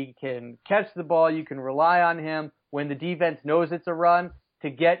 He can catch the ball. You can rely on him when the defense knows it's a run to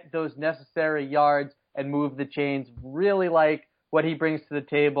get those necessary yards and move the chains. Really like what he brings to the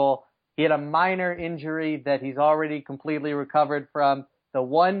table. He had a minor injury that he's already completely recovered from. The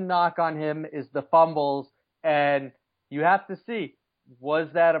one knock on him is the fumbles, and you have to see, was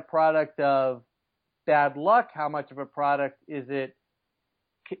that a product of bad luck? How much of a product is it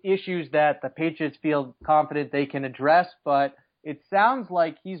issues that the Patriots feel confident they can address? But it sounds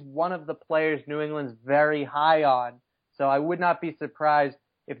like he's one of the players New England's very high on. So I would not be surprised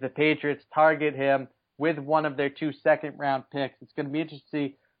if the Patriots target him with one of their 2 second-round picks. It's going to be interesting to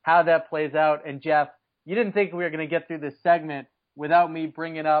see how that plays out. And Jeff, you didn't think we were going to get through this segment without me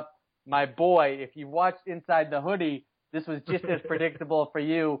bringing up my boy. If you watched Inside the Hoodie, this was just as predictable for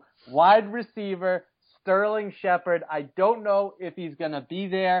you. Wide receiver, Sterling Shepard. I don't know if he's going to be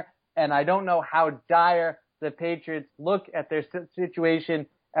there, and I don't know how dire the Patriots look at their situation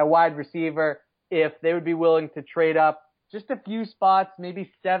at wide receiver, if they would be willing to trade up just a few spots, maybe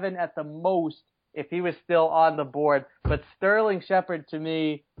 7 at the most, if he was still on the board. But Sterling Shepard, to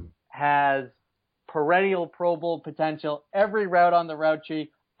me, has perennial Pro Bowl potential every route on the route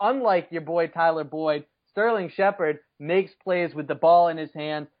tree. Unlike your boy Tyler Boyd, Sterling Shepard makes plays with the ball in his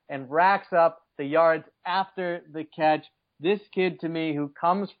hands and racks up the yards after the catch. This kid, to me, who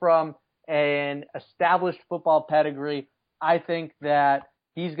comes from an established football pedigree, I think that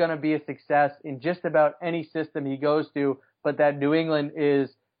he's going to be a success in just about any system he goes to, but that New England is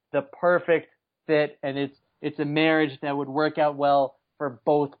the perfect fit, and it's a marriage that would work out well for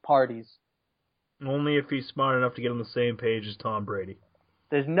both parties. Only if he's smart enough to get on the same page as Tom Brady.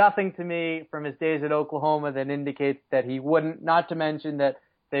 There's nothing to me from his days at Oklahoma that indicates that he wouldn't, not to mention that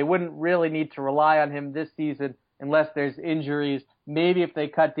they wouldn't really need to rely on him this season unless there's injuries. Maybe if they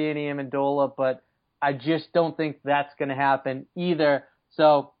cut Danny Amendola, but I just don't think that's going to happen either.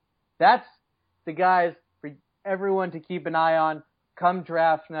 So that's the guys for everyone to keep an eye on come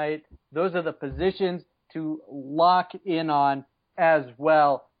draft night. Those are the positions to lock in on as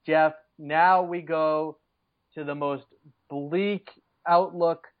well. Jeff, now we go to the most bleak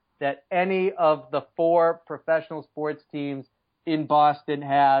outlook that any of the 4 professional sports teams in Boston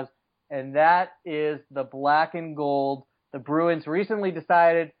has, and that is the black and gold. The Bruins recently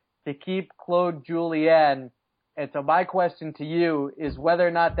decided to keep Claude Julien, and so my question to you is whether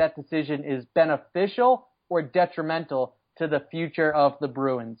or not that decision is beneficial or detrimental to the future of the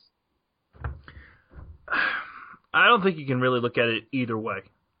Bruins. I don't think you can really look at it either way.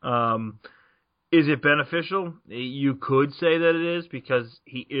 Is it beneficial? You could say that it is because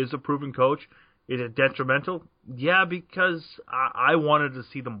he is a proven coach. Is it detrimental? Yeah, because I wanted to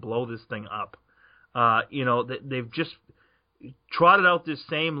see them blow this thing up. They've just trotted out this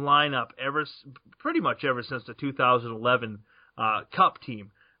same lineup pretty much ever since the 2011 Cup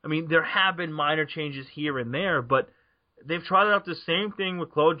team. I mean, there have been minor changes here and there, but they've trotted out the same thing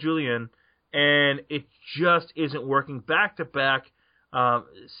with Claude Julien, and it just isn't working. Back-to-back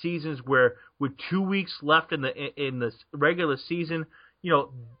seasons where with 2 weeks left in the regular season,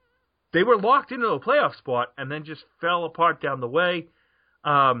 they were locked into a playoff spot and then just fell apart down the way.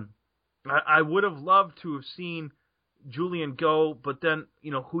 I would have loved to have seen Julien go, but then,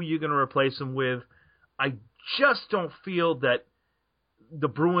 who are you going to replace him with? I just don't feel that the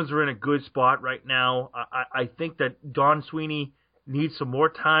Bruins are in a good spot right now. I think that Don Sweeney needs some more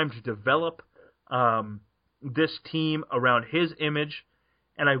time to develop this team around his image,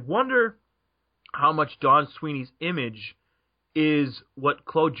 and I wonder how much Don Sweeney's image is what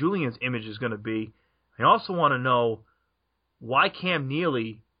Claude Julien's image is going to be. I also want to know why Cam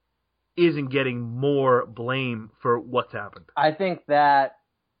Neely isn't getting more blame for what's happened. I think that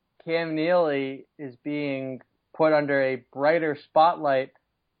Cam Neely is being put under a brighter spotlight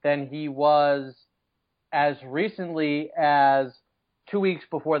than he was as recently as 2 weeks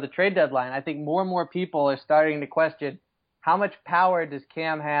before the trade deadline. I think more and more people are starting to question how much power does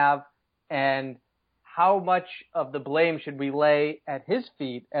Cam have and how much of the blame should we lay at his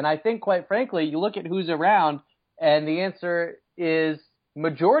feet? And I think, quite frankly, you look at who's around, and the answer is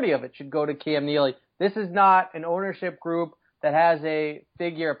majority of it should go to Cam Neely. This is not an ownership group that has a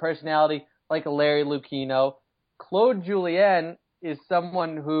figure, a personality like a Larry Lucchino. Claude Julien is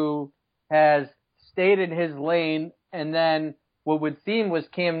someone who has stayed in his lane, and then what would seem was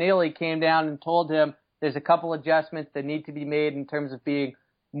Cam Neely came down and told him there's a couple adjustments that need to be made in terms of being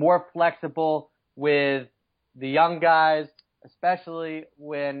more flexible with the young guys, especially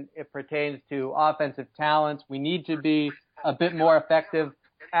when it pertains to offensive talents. We need to be a bit more effective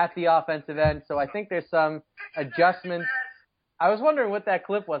at the offensive end. So I think there's some adjustments. I was wondering what that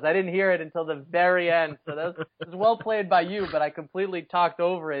clip was. I didn't hear it until the very end. So that was well played by you, but I completely talked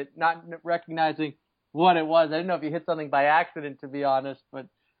over it, not recognizing what it was. I didn't know if you hit something by accident, to be honest, but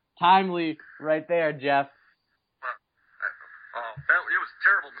timely right there, Jeff. It was a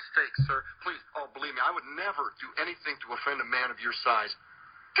terrible mistake, sir. Please, believe me, I would never do anything to offend a man of your size.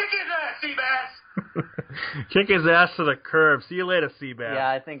 Kick his ass, Seabass! Kick his ass to the curb. See you later, Seabass. Yeah,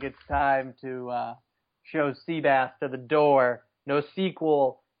 I think it's time to show Seabass to the door. No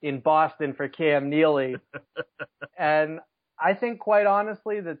sequel in Boston for Cam Neely. And I think, quite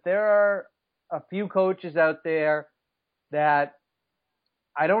honestly, that there are a few coaches out there that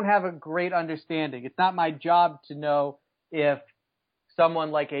I don't have a great understanding. It's not my job to know if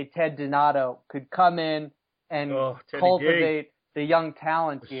someone like a Ted Donato could come in and cultivate the young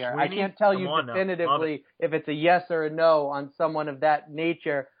talent here. Sweeney? I can't tell you definitively if it's a yes or a no on someone of that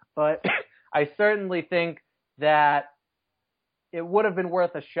nature, but I certainly think that it would have been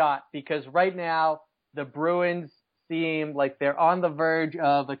worth a shot, because right now the Bruins seem like they're on the verge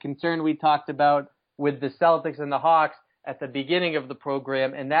of a concern we talked about with the Celtics and the Hawks at the beginning of the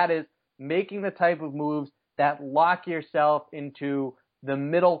program, and that is making the type of moves that lock yourself into the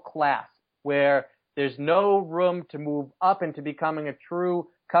middle class, where there's no room to move up into becoming a true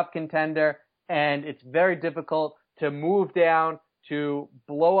cup contender, and it's very difficult to move down to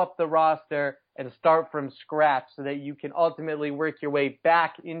blow up the roster and start from scratch so that you can ultimately work your way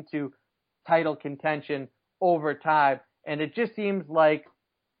back into title contention over time. And it just seems like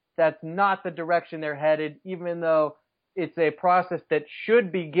that's not the direction they're headed, even though it's a process that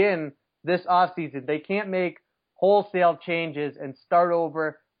should begin this offseason. They can't make wholesale changes and start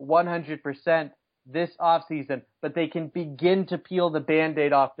over 100% this offseason, but they can begin to peel the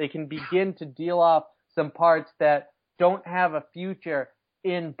Band-Aid off. They can begin to deal off some parts that don't have a future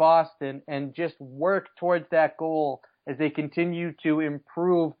in Boston and just work towards that goal as they continue to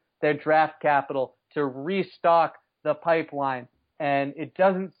improve their draft capital, to restock the pipeline. And it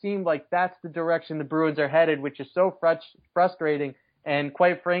doesn't seem like that's the direction the Bruins are headed, which is so frustrating. And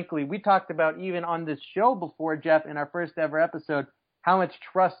quite frankly, we talked about even on this show before, Jeff, in our first ever episode, how much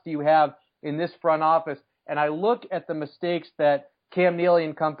trust do you have in this front office? And I look at the mistakes that Cam Neely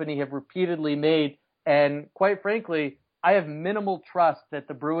and company have repeatedly made, and quite frankly, I have minimal trust that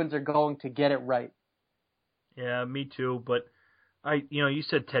the Bruins are going to get it right. Yeah, me too. But you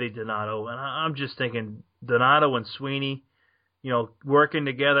said Teddy Donato, and I'm just thinking Donato and Sweeney, working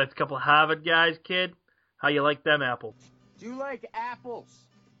together. It's a couple of Harvard guys, kid. How you like them apples? Do you like apples?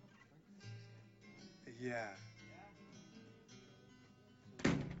 Yeah.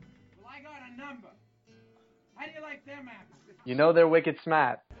 Well, I got a number. How do you like them apples? You know they're wicked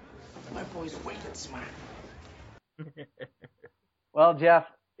smart. My boy's wicked smart. Well, Jeff,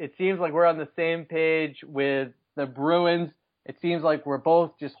 it seems like we're on the same page with the Bruins. It seems like we're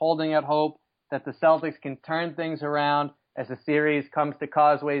both just holding out hope that the Celtics can turn things around as the series comes to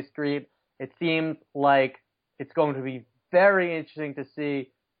Causeway Street. It seems like it's going to be very interesting to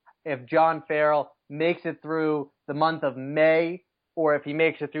see if John Farrell makes it through the month of May, or if he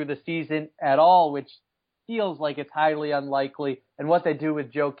makes it through the season at all, which feels like it's highly unlikely, and what they do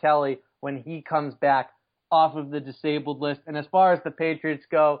with Joe Kelly when he comes back off of the disabled list. And as far as the Patriots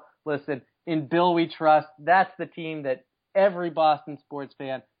go, listen, in Bill we trust. That's the team that every Boston sports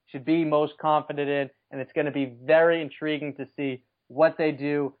fan should be most confident in, and it's going to be very intriguing to see what they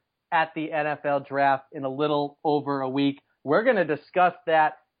do at the NFL draft in a little over a week. We're going to discuss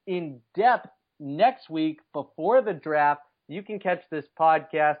that in depth next week before the draft. You can catch this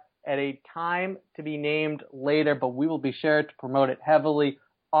podcast at a time to be named later, but we will be sure to promote it heavily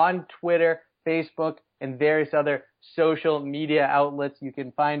on Twitter, Facebook, and various other social media outlets. You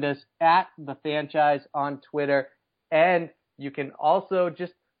can find us at The Franchise on Twitter, and you can also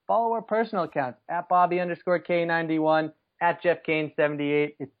just follow our personal accounts at Bobby_K91, at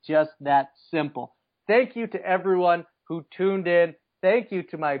JeffKane78. It's just that simple. Thank you to everyone who tuned in. Thank you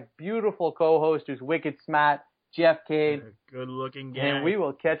to my beautiful co-host who's wicked smart, Jeff Kane. Good looking guy. And we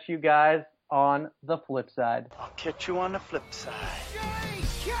will catch you guys on the flip side. I'll catch you on the flip side.